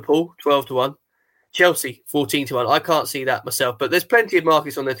Liverpool, 12-1, Chelsea, 14-1. I can't see that myself, but there's plenty of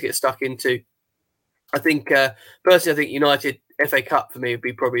markets on there to get stuck into. I think, personally, I think United FA Cup for me would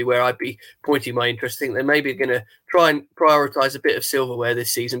be probably where I'd be pointing my interest. I think they're maybe going to try and prioritise a bit of silverware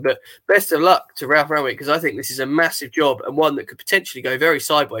this season. But best of luck to Ralph Rangnick, because I think this is a massive job and one that could potentially go very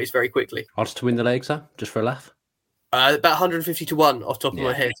sideways very quickly. Odds to win the league, sir, just for a laugh? About 150 to 1 off the top of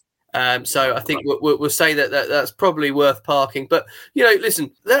my head. So I think we'll say that's probably worth parking. But,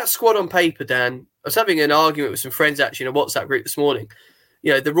 listen, that squad on paper, Dan, I was having an argument with some friends actually in a WhatsApp group this morning.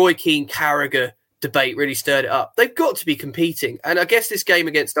 The Roy Keane, Carragher debate really stirred it up. They've got to be competing. And I guess this game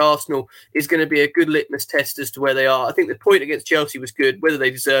against Arsenal is going to be a good litmus test as to where they are. I think the point against Chelsea was good. Whether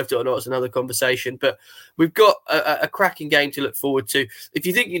they deserved it or not is another conversation. But we've got a cracking game to look forward to. If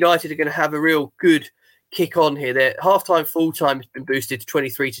you think United are going to have a real good kick on here, their half-time, full-time has been boosted to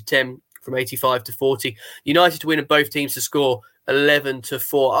 23-10 from 85 to 40. United to win and both teams to score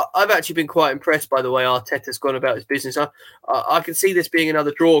 11-4. I've actually been quite impressed by the way Arteta's gone about his business. I can see this being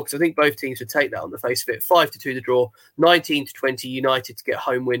another draw because I think both teams would take that on the face of it. 5-2 the draw, 19-20 United to get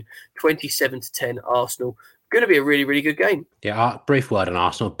home win, 27-10 Arsenal. Going to be a really, really good game. Yeah, brief word on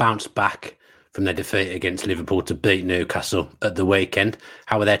Arsenal. Bounced back from their defeat against Liverpool to beat Newcastle at the weekend.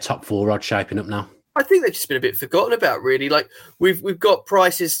 How are their top four odds shaping up now? I think they've just been a bit forgotten about, really. Like we've got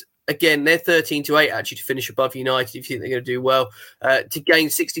prices. Again, they're 13-8 actually to finish above United if you think they're going to do well. To gain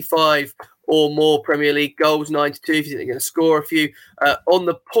 65 or more Premier League goals, 92 if you think they're going to score a few. On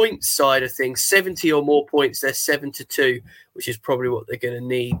the points side of things, 70 or more points, they're 7-2, which is probably what they're going to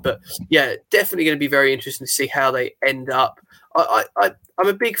need. But yeah, definitely going to be very interesting to see how they end up. I'm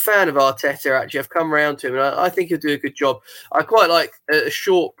a big fan of Arteta, actually. I've come around to him, and I think he'll do a good job. I quite like a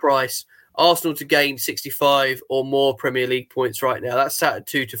short price. Arsenal to gain 65 or more Premier League points right now. That's sat at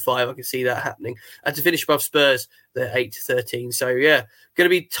 2-5. I can see that happening. And to finish above Spurs, they're 8-13. So yeah, going to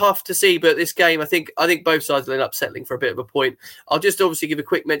be tough to see. But this game, I think both sides will end up settling for a bit of a point. I'll just obviously give a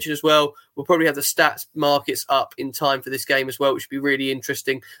quick mention as well. We'll probably have the stats markets up in time for this game as well, which would be really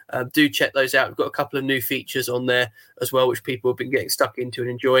interesting. Do check those out. We've got a couple of new features on there as well, which people have been getting stuck into and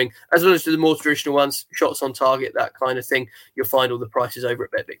enjoying, as well as the more traditional ones, shots on target, that kind of thing. You'll find all the prices over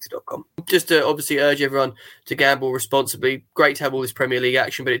at betvictor.com. Just to obviously urge everyone to gamble responsibly. Great to have all this Premier League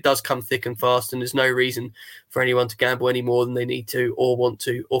action, but it does come thick and fast, and there's no reason for anyone to gamble any more than they need to or want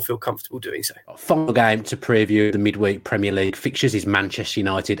to or feel comfortable doing so. Final game to preview the midweek Premier League fixtures is Manchester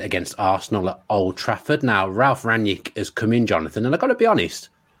United against Arsenal at Old Trafford. Now, Ralph Rangnick has come in, Jonathan, and I've got to be honest,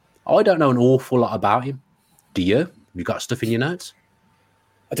 I don't know an awful lot about him. Do you? Have you got stuff in your notes?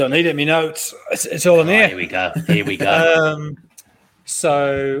 I don't need it in my notes. It's all in here. Here we go.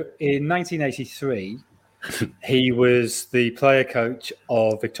 So in 1983, he was the player coach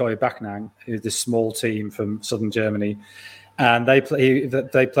of Victoria Backnang, who's this small team from southern Germany. And they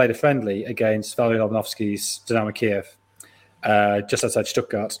played a friendly against Valery Lobanovsky's Dynamo Kiev, just outside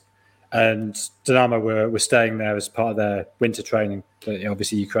Stuttgart. And Dynamo were staying there as part of their winter training. But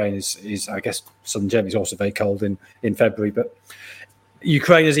obviously, Ukraine is I guess, southern Germany is also very cold in February. But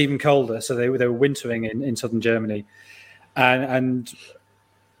Ukraine is even colder, so they were wintering in southern Germany. And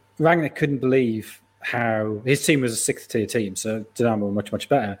Rangnick couldn't believe how his team was a sixth tier team, so Dynamo were much, much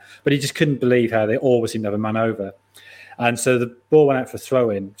better. But he just couldn't believe how they always seemed to have a man over. And so the ball went out for a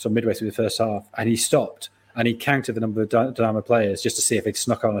throw-in, so midway through the first half, and he stopped and he counted the number of Dynamo players just to see if they'd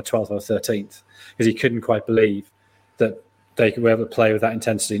snuck on a 12th or 13th, because he couldn't quite believe that they could ever play with that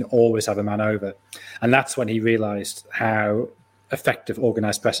intensity and always have a man over. And that's when he realised how effective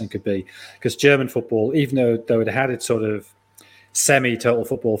organised pressing could be, because German football, even though it had its sort of semi-total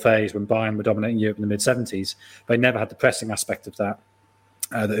football phase when Bayern were dominating Europe in the mid-70s, they never had the pressing aspect of that.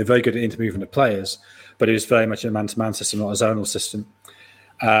 They were very good at intermoving of players, but it was very much a man-to-man system, not a zonal system.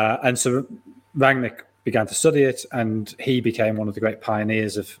 And so Rangnick began to study it, and he became one of the great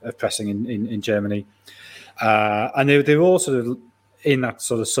pioneers of pressing in Germany. And they were all sort of in that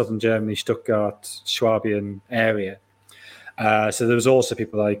sort of southern Germany, Stuttgart, Schwabian area. So there was also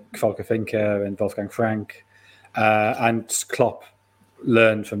people like Volker Finke and Wolfgang Frank, and Klopp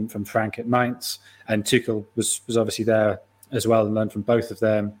learned from Frank at Mainz, and Tuchel was obviously there as well and learned from both of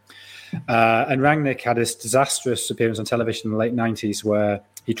them. And Rangnick had this disastrous appearance on television in the late 90s where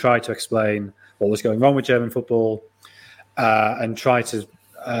he tried to explain what was going wrong with German football and try to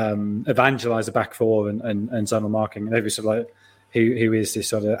evangelize the back four and zonal marking, and everybody sort of like, who is this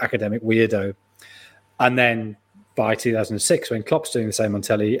sort of academic weirdo. And then by 2006, when Klopp's doing the same on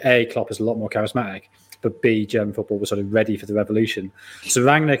telly, A, Klopp is a lot more charismatic, but B, German football was sort of ready for the revolution. So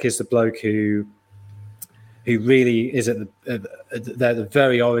Rangnick is the bloke who really is at the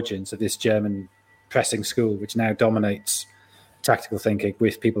very origins of this German pressing school, which now dominates tactical thinking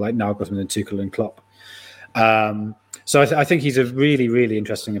with people like Nagelsmann and Tuchel and Klopp. So I think he's a really, really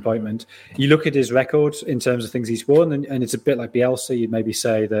interesting appointment. You look at his record in terms of things he's won, and it's a bit like Bielsa. You'd maybe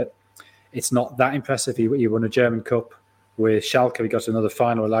say that it's not that impressive. He won a German Cup with Schalke. He got to another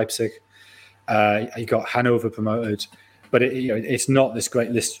final at Leipzig. He got Hanover promoted. But it's not this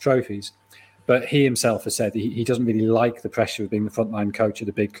great list of trophies. But he himself has said he doesn't really like the pressure of being the frontline coach at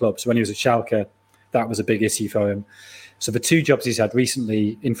a big club. So when he was at Schalke, that was a big issue for him. So the 2 jobs he's had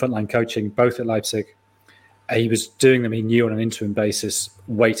recently in frontline coaching, both at Leipzig, he was doing them, he knew, on an interim basis,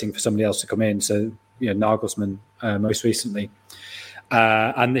 waiting for somebody else to come in. So, Nagelsmann most recently.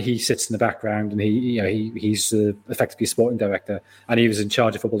 And he sits in the background, and he's effectively sporting director, and he was in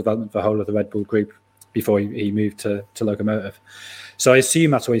charge of football development for the whole of the Red Bull group before he moved to Lokomotiv. So I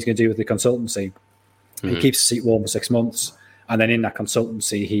assume that's what he's going to do with the consultancy. Mm-hmm. He keeps the seat warm for 6 months, and then in that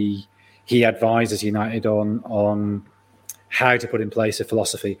consultancy, he advises United on how to put in place a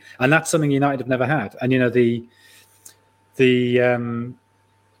philosophy, and that's something United have never had. And the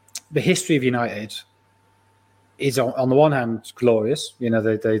history of United is on the one hand glorious.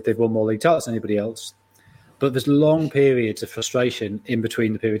 They've won more league titles than anybody else, but there's long periods of frustration in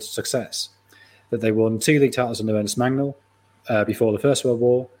between the periods of success. That they won 2 league titles under Ernest Magnell before the First World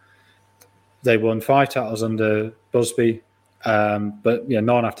War. They won 5 titles under Busby, but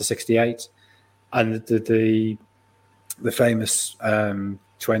none after '68, and the famous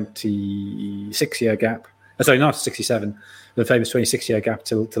 26-year gap. Sorry, not 67. The famous 26-year gap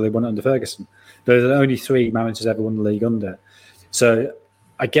till they won it under Ferguson. There are only 3 managers ever won the league under. So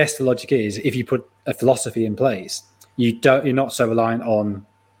I guess the logic is, if you put a philosophy in place, you're not so reliant on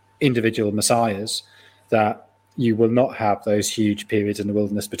individual messiahs that you will not have those huge periods in the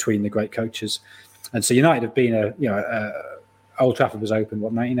wilderness between the great coaches. And so United have been Old Trafford was open,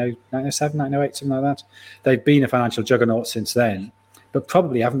 1907, 1908, something like that. They've been a financial juggernaut since then, but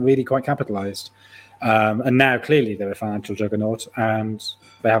probably haven't really quite capitalised. And now clearly they're a financial juggernaut, and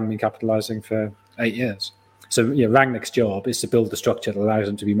they haven't been capitalising for 8 years. So Rangnick's job is to build the structure that allows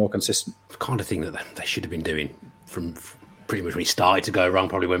them to be more consistent. The kind of thing that they should have been doing from pretty much when he started to go wrong,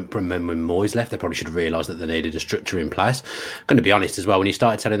 probably when Moyes left. They probably should have realised that they needed a structure in place. I'm going to be honest as well, when he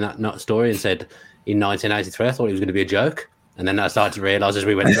started telling that story and said in 1983, I thought it was going to be a joke. And then I started to realise as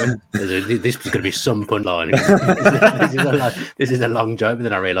we went through, this was going to be some punchline. This is a long joke. But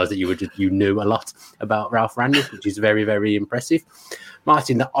then I realised that you knew a lot about Ralf Rangnick, which is very, very impressive.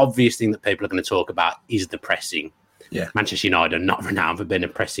 Martin, the obvious thing that people are going to talk about is the pressing. Yeah, Manchester United are not renowned for being a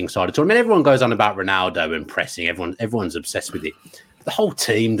pressing side at all. I mean, everyone goes on about Ronaldo and pressing. Everyone's obsessed with it. The whole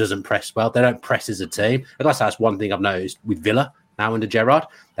team doesn't press well. They don't press as a team. And that's one thing I've noticed with Villa now under Gerrard.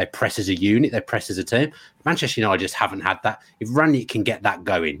 They press as a unit. They press as a team. Manchester United just haven't had that. If Rangnick can get that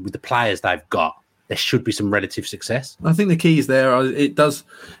going with the players they've got, there should be some relative success. I think the key is there. It does,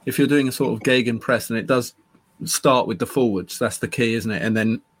 if you're doing a sort of Gegen press, and it does start with the forwards. That's the key, isn't it? And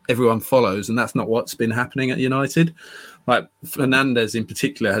then everyone follows, and that's not what's been happening at United. Like Fernandes in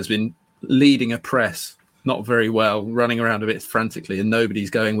particular has been leading a press not very well, running around a bit frantically, and nobody's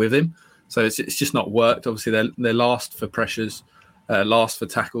going with him. So it's just not worked. Obviously, they're last for pressures, last for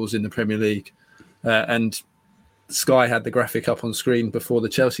tackles in the Premier League. And Sky had the graphic up on screen before the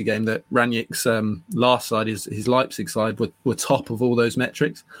Chelsea game that Rangnick's last side, his Leipzig side, were top of all those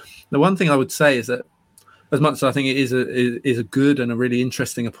metrics. The one thing I would say is that as much as I think it is a good and a really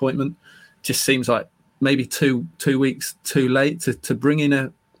interesting appointment, just seems like maybe two weeks too late to bring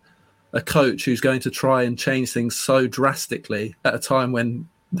in a coach who's going to try and change things so drastically at a time when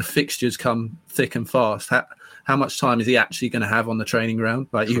the fixtures come thick and fast. How much time is he actually going to have on the training ground?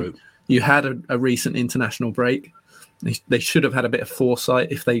 Like you had a recent international break. They should have had a bit of foresight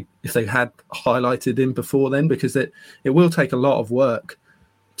if they had highlighted him before then, because it will take a lot of work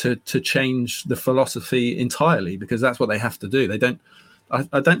to change the philosophy entirely, because that's what they have to do.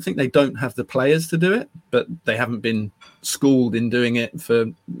 I don't think they don't have the players to do it, but they haven't been schooled in doing it for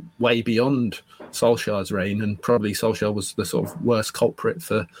way beyond Solskjaer's reign, and probably Solskjaer was the sort of worst culprit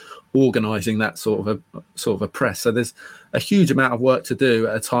for organising that sort of a press. So there's a huge amount of work to do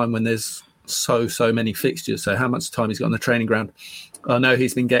at a time when there's so many fixtures. So how much time he's got on the training ground? I know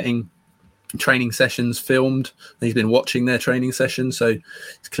he's been getting training sessions filmed. He's been watching their training sessions, so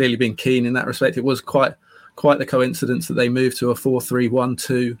he's clearly been keen in that respect. It was quite the coincidence that they moved to a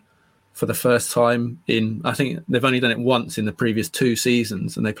 4-3-1-2 for the first time I think they've only done it once in the previous 2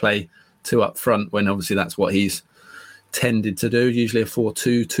 seasons, and they play 2 up front when obviously that's what he's tended to do, usually a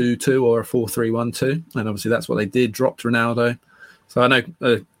 4-2-2-2 or a 4-3-1-2, and obviously that's what they did, dropped Ronaldo. So I know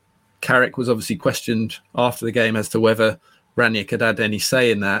Carrick was obviously questioned after the game as to whether Rangnick had any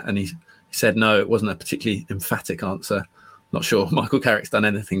say in that, and he said no, it wasn't a particularly emphatic answer. Not sure Michael Carrick's done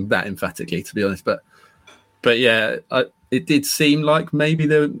anything that emphatically, to be honest, but But yeah, it did seem like maybe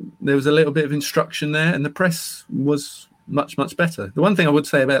there was a little bit of instruction there, and the press was much, much better. The one thing I would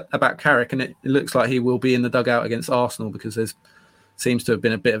say about Carrick, and it looks like he will be in the dugout against Arsenal because there seems to have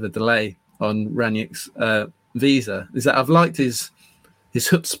been a bit of a delay on Ranić's visa, is that I've liked his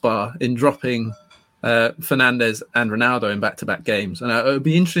chutzpah in dropping Fernandes and Ronaldo in back-to-back games. And it would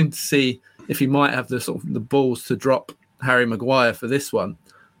be interesting to see if he might have the sort of the balls to drop Harry Maguire for this one,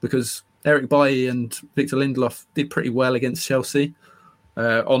 because Eric Bailly and Victor Lindelof did pretty well against Chelsea.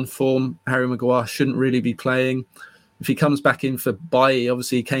 On form, Harry Maguire shouldn't really be playing. If he comes back in for Bailly,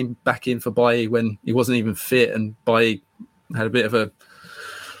 obviously he came back in for Bailly when he wasn't even fit, and Bailly had a bit of a,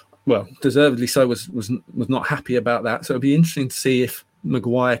 well, deservedly so, was not happy about that. So it'd be interesting to see if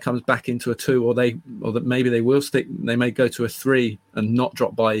Maguire comes back into a 2, or that maybe they will stick. They may go to a 3 and not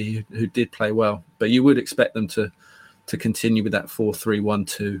drop Bailly, who did play well. But you would expect them to continue with that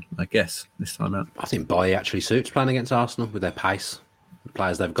 4-3-1-2, I guess, this time out. I think Bailly actually suits playing against Arsenal with their pace, the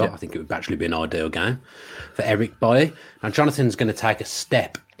players they've got. Yeah. I think it would actually be an ideal game for Eric Bailly. Now, Jonathan's going to take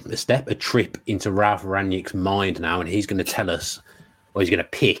a trip into Ralph Rangnick's mind now, and he's going to tell us, or he's going to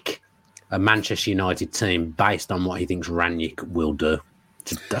pick a Manchester United team based on what he thinks Rangnick will do.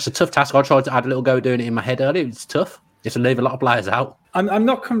 That's a tough task. I tried to add a little go doing it in my head earlier. It's tough. You have to leave a lot of players out. I'm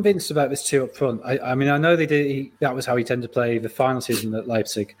not convinced about this 2 up front. I mean, I know that was how he tended to play the final season at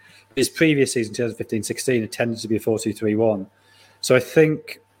Leipzig. His previous season, 2015-16, it tended to be a 4-2-3-1. So I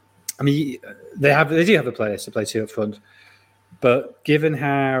think, I mean, they do have the players to play 2 up front. But given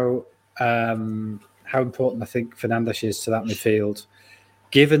how important I think Fernandes is to that midfield,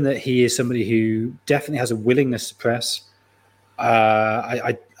 given that he is somebody who definitely has a willingness to press,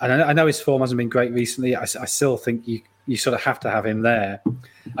 I know his form hasn't been great recently. I still think you sort of have to have him there.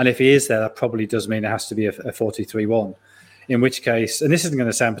 And if he is there, that probably does mean it has to be a 4-2-3-1. In which case, and this isn't going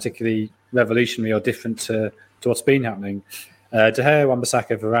to sound particularly revolutionary or different to what's been happening, De Gea,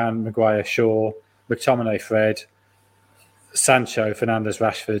 Wan-Bissaka, Varane, Maguire, Shaw, McTominay, Fred, Sancho, Fernandes,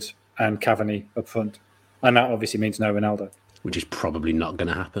 Rashford, and Cavani up front. And that obviously means no Ronaldo. Which is probably not going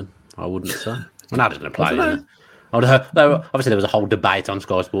to happen, I wouldn't say. Ronaldo's going to play. Obviously, there was a whole debate on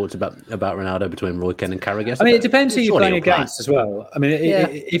Sky Sports about Ronaldo between Roy Keane and Carragher. I mean, it depends who you're playing against as well. I mean,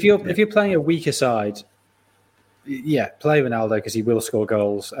 if you're playing a weaker side, play Ronaldo because he will score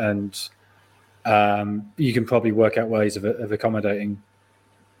goals, and you can probably work out ways of accommodating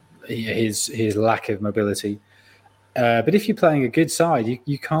his lack of mobility. But if you're playing a good side,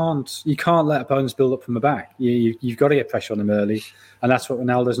 you can't let opponents build up from the back. You've got to get pressure on them early, and that's what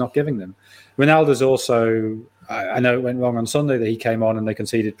Ronaldo's not giving them. Ronaldo's also, I know it went wrong on Sunday that he came on and they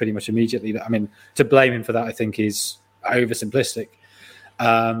conceded pretty much immediately. I mean, to blame him for that, I think, is oversimplistic.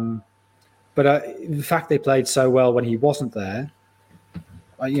 But the fact they played so well when he wasn't there,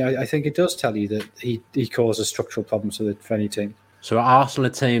 I think it does tell you that he causes structural problems for any team. So at Arsenal,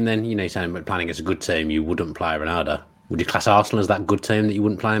 a team then, you're saying we're playing against a good team, you wouldn't play Ronaldo. Would you class Arsenal as that good team that you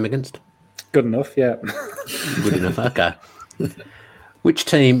wouldn't play him against? Good enough, yeah. Good enough, okay. Which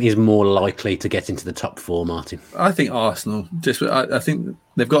team is more likely to get into the top 4, Martin? I think Arsenal. I think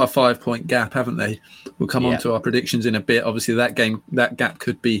they've got a 5-point gap, haven't they? We'll come on to our predictions in a bit. Obviously, that gap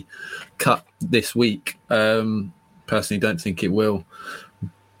could be cut this week. Personally, don't think it will.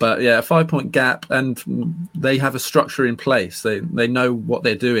 But yeah, a 5-point gap, and they have a structure in place. They know what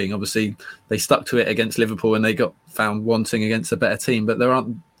they're doing. Obviously, they stuck to it against Liverpool, and they got found wanting against a better team. But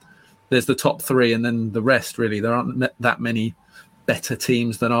there's the top 3, and then the rest. Really, there aren't that many better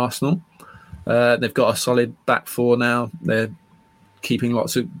teams than Arsenal. They've got a solid back 4 now. They're keeping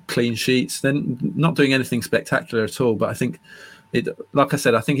lots of clean sheets. They're not doing anything spectacular at all. But I think like I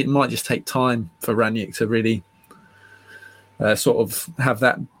said, I think it might just take time for Rangnick to really sort of have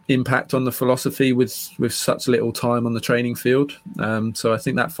that impact on the philosophy with such little time on the training field. So I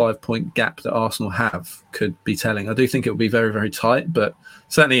think that 5-point gap that Arsenal have could be telling. I do think it will be very, very tight, but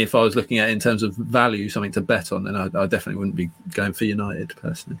certainly if I was looking at it in terms of value, something to bet on, then I definitely wouldn't be going for United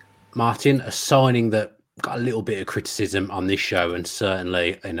personally. Martin, a signing that got a little bit of criticism on this show and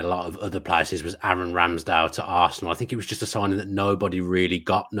certainly in a lot of other places was Aaron Ramsdale to Arsenal. I think it was just a signing that nobody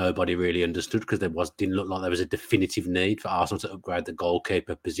really understood because didn't look like there was a definitive need for Arsenal to upgrade the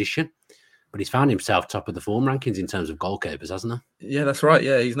goalkeeper position. But he's found himself top of the form rankings in terms of goalkeepers, hasn't he? Yeah, that's right.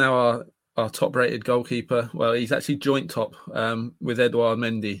 Yeah, he's now our top-rated goalkeeper. Well, he's actually joint top with Edouard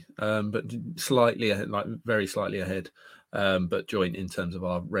Mendy, but slightly ahead, like very slightly ahead. But joint in terms of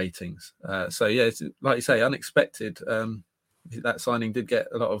our ratings. So yeah, it's, like you say, unexpected. That signing did get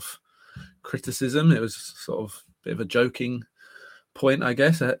a lot of criticism. It was sort of a bit of a joking point, I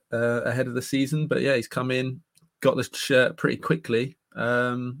guess, ahead of the season. But yeah, he's come in, got the shirt pretty quickly,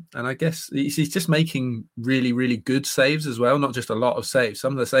 And I guess he's just making really, really good saves as well, not just a lot of saves.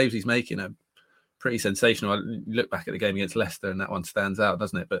 Some of the saves he's making are pretty sensational. I look back at the game against Leicester and that one stands out,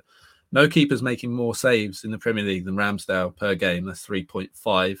 doesn't it? But no keeper's making more saves in the Premier League than Ramsdale per game. That's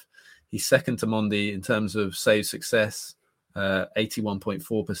 3.5. He's second to Mondi in terms of save success,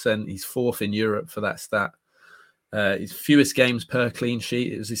 81.4%. He's fourth in Europe for that stat. His fewest games per clean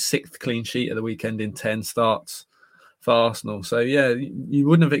sheet. It was his sixth clean sheet at the weekend in 10 starts for Arsenal. So, yeah, you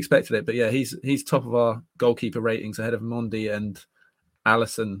wouldn't have expected it. But, yeah, he's top of our goalkeeper ratings ahead of Mondi, and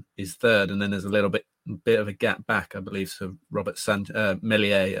Alisson is third. And then there's a little bit of a gap back, I believe, to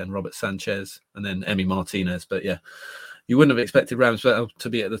Meslier and Robert Sanchez, and then Emi Martinez. But, yeah, you wouldn't have expected Ramsdale to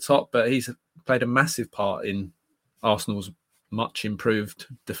be at the top, but he's played a massive part in Arsenal's much improved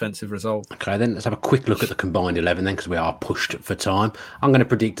defensive resolve. Okay, then let's have a quick look at the combined 11 then, because we are pushed for time. I'm going to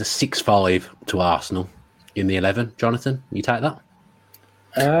predict a 6-5 to Arsenal in the 11. Jonathan, you take that?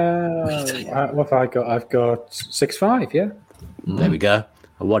 What have I got? I've got 6-5, yeah. There we go.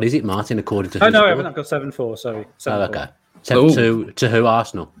 And what is it, Martin, according to... Oh, no, I haven't. I've got 7-4, sorry. 7-4. Okay. 7-2 to who?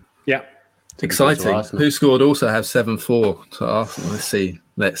 Arsenal? Yeah. Exciting. Who scored also have 7-4 to Arsenal.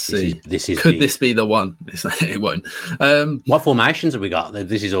 Let's see. Could this be the one? It won't. What formations have we got?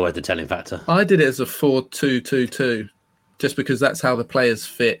 This is always the telling factor. I did it as a 4-2-2-2, just because that's how the players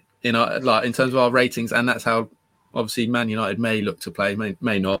fit in terms of our ratings, and that's how obviously Man United may look to play,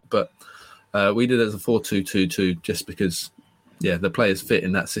 may not, but we did it as a 4-2-2-2 just because, yeah, the players fit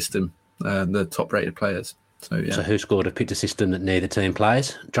in that system, the top-rated players. So, yeah. So who scored? Have picked a system that neither team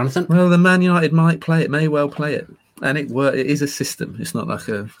plays? Jonathan? Well, the Man United might play it, may well play it. And it is a system. It's not like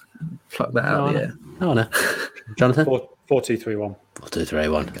a pluck that out of the air. Oh, no. Jonathan? 4-2-3-1.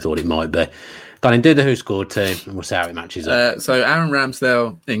 4-2-3-1. Thought it might be. Go on, do the who scored team, and we'll see how it matches up. So Aaron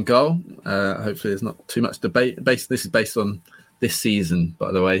Ramsdale in goal. Hopefully there's not too much debate. This is based on this season,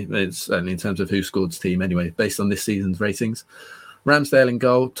 by the way. It's only in terms of who scored's team anyway, based on this season's ratings. Ramsdale in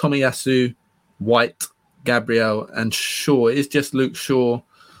goal. Tomiyasu, White, Gabriel and Shaw. It is just Luke Shaw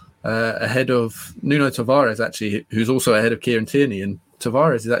ahead of Nuno Tavares, actually, who's also ahead of Kieran Tierney. And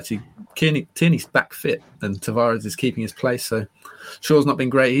Tavares is actually... Tierney's back fit and Tavares is keeping his place. So Shaw's not been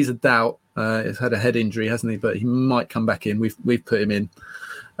great. He's a doubt. He's had a head injury, hasn't he? But he might come back in. We've put him in.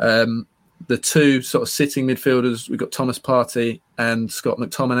 The two sort of sitting midfielders, we've got Thomas Partey and Scott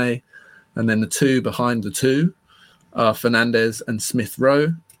McTominay. And then the two behind the two are Fernandes and Smith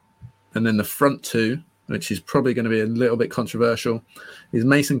Rowe. And then the front two, which is probably going to be a little bit controversial, is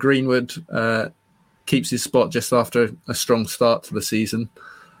Mason Greenwood keeps his spot just after a strong start to the season.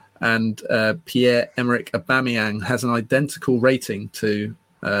 And Pierre-Emerick Aubameyang has an identical rating to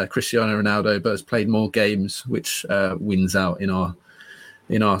Cristiano Ronaldo, but has played more games, which wins out in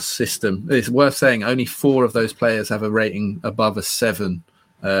our system. It's worth saying only 4 of those players have a rating above a 7,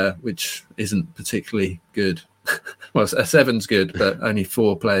 which isn't particularly good. Well, a 7's good, but only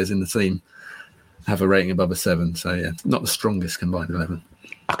 4 players in the team have a rating above a 7. So, yeah, not the strongest combined 11.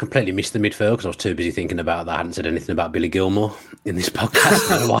 I completely missed the midfield because I was too busy thinking about that. I hadn't said anything about Billy Gilmour in this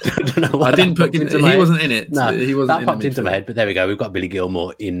podcast. I don't know why I didn't put him. He wasn't in it. No, he wasn't. That popped into my head, but there we go. We've got Billy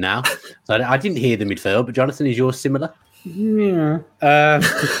Gilmour in now. So I didn't hear the midfield, but Jonathan, is yours similar? Yeah.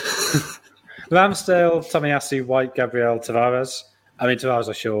 Ramsdale, Tomiyasu, White, Gabriel, Tavares. I mean, Tavares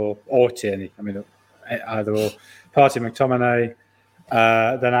are sure, or Tierney. I mean, either or. Partey, McTominay.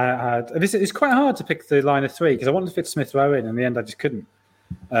 Then I had... It's quite hard to pick the line of 3 because I wanted to fit Smith Rowe in the end I just couldn't.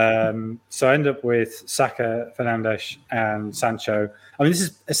 So I ended up with Saka, Fernandes and Sancho. I mean, this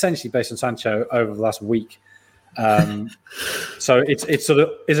is essentially based on Sancho over the last week. So it's sort of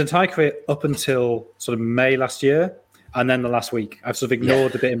his entire career up until sort of May last year. And then the last week, I've sort of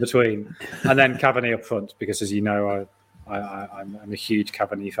ignored the bit in between. And then Cavani up front because, as you know, I'm a huge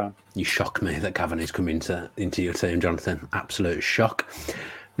Cavani fan. You shock me that Cavani's come into your team, Jonathan. Absolute shock.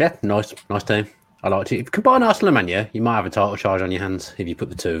 Yeah, nice team. I liked it. If you combine Arsenal and Man U, you might have a title charge on your hands if you put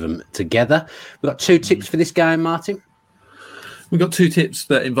the two of them together. We've got 2 tips for this game, Martin. We've got 2 tips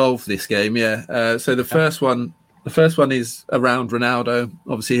that involve this game, yeah. So the first one is around Ronaldo.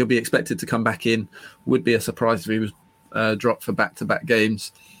 Obviously, he'll be expected to come back in. Would be a surprise if he was dropped for back-to-back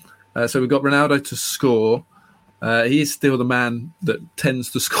games. So we've got Ronaldo to score. He is still the man that tends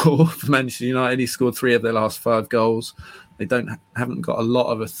to score for Manchester United. He scored 3 of their last 5 goals. They haven't got a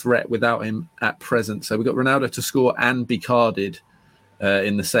lot of a threat without him at present. So we've got Ronaldo to score and be carded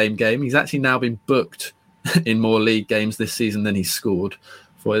in the same game. He's actually now been booked in more league games this season than he's scored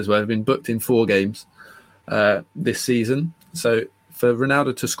for as well. He's been booked in 4 games this season. So for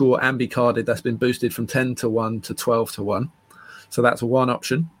Ronaldo to score and be carded, that's been boosted from 10-1 to 12-1. So that's one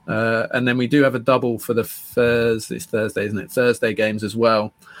option. And then we do have a double for the it's Thursday, isn't it? Thursday games as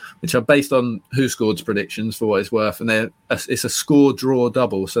well, which are based on Who Scored's predictions for what it's worth. And it's a score draw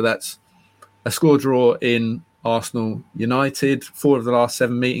double. So that's a score draw in Arsenal United. 4 of the last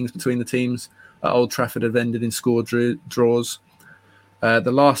 7 meetings between the teams at Old Trafford have ended in score draws.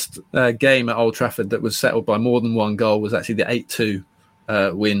 The last game at Old Trafford that was settled by more than 1 goal was actually the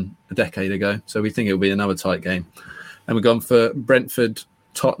 8-2 win a decade ago. So we think it'll be another tight game. And we've gone for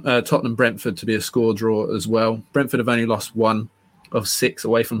Tottenham Brentford to be a score draw as well. Brentford have only lost 1 of 6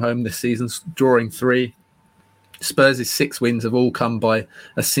 away from home this season, drawing 3. Spurs' 6 wins have all come by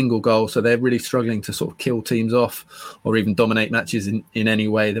a single goal, so they're really struggling to sort of kill teams off or even dominate matches in any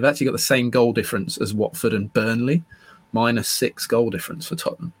way. They've actually got the same goal difference as Watford and Burnley, -6 goal difference for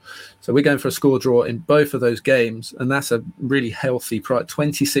Tottenham. So we're going for a score draw in both of those games, and that's a really healthy price,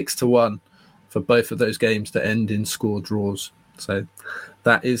 26-1 for both of those games to end in score draws. So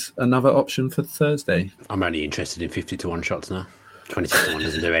that is another option for Thursday. I'm only interested in 50-1 shots now. 26-1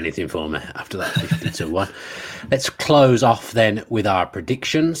 doesn't do anything for me after that 50-1. Let's close off then with our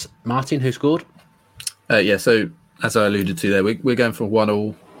predictions. Martin, who scored? So as I alluded to there, we're going for a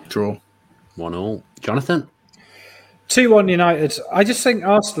 1-1 draw. 1-1. Jonathan? 2-1 United. I just think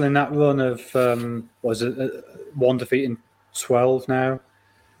Arsenal in that run of, 1 defeat in 12 now,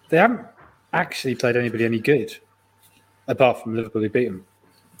 they haven't actually played anybody any good, apart from Liverpool who beat them.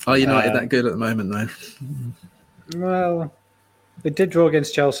 Are United that good at the moment, though? Well, they did draw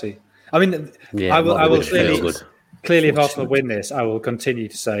against Chelsea. I mean, I will clearly, if Arsenal win this, I will continue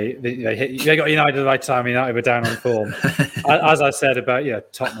to say they got United at the right time. United were down on form, as I said about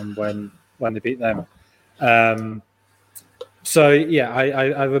Tottenham when they beat them. I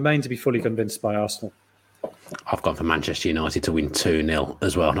remain to be fully convinced by Arsenal. I've gone for Manchester United to win 2-0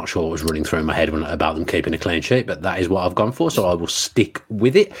 as well. Not sure what was running through my head about them keeping a clean sheet, but that is what I've gone for, so I will stick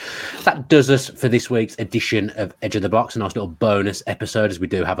with it. That does us for this week's edition of Edge of the Box, a nice little bonus episode, as we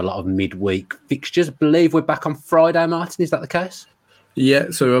do have a lot of midweek fixtures. I believe we're back on Friday, Martin. Is that the case? Yeah,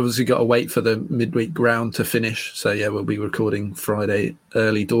 so we obviously got to wait for the midweek ground to finish. So, we'll be recording Friday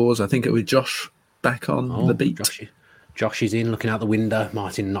early doors. I think it was Josh back on the beat. Josh is in, looking out the window.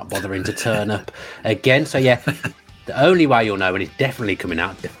 Martin not bothering to turn up again. So, the only way you'll know when it's definitely coming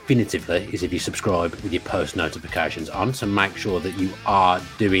out definitively is if you subscribe with your post notifications on. So make sure that you are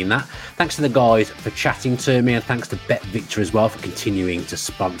doing that. Thanks to the guys for chatting to me, and thanks to Bet Victor as well for continuing to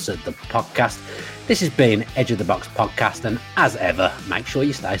sponsor the podcast. This has been Edge of the Box podcast, and as ever, make sure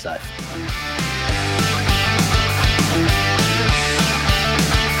you stay safe.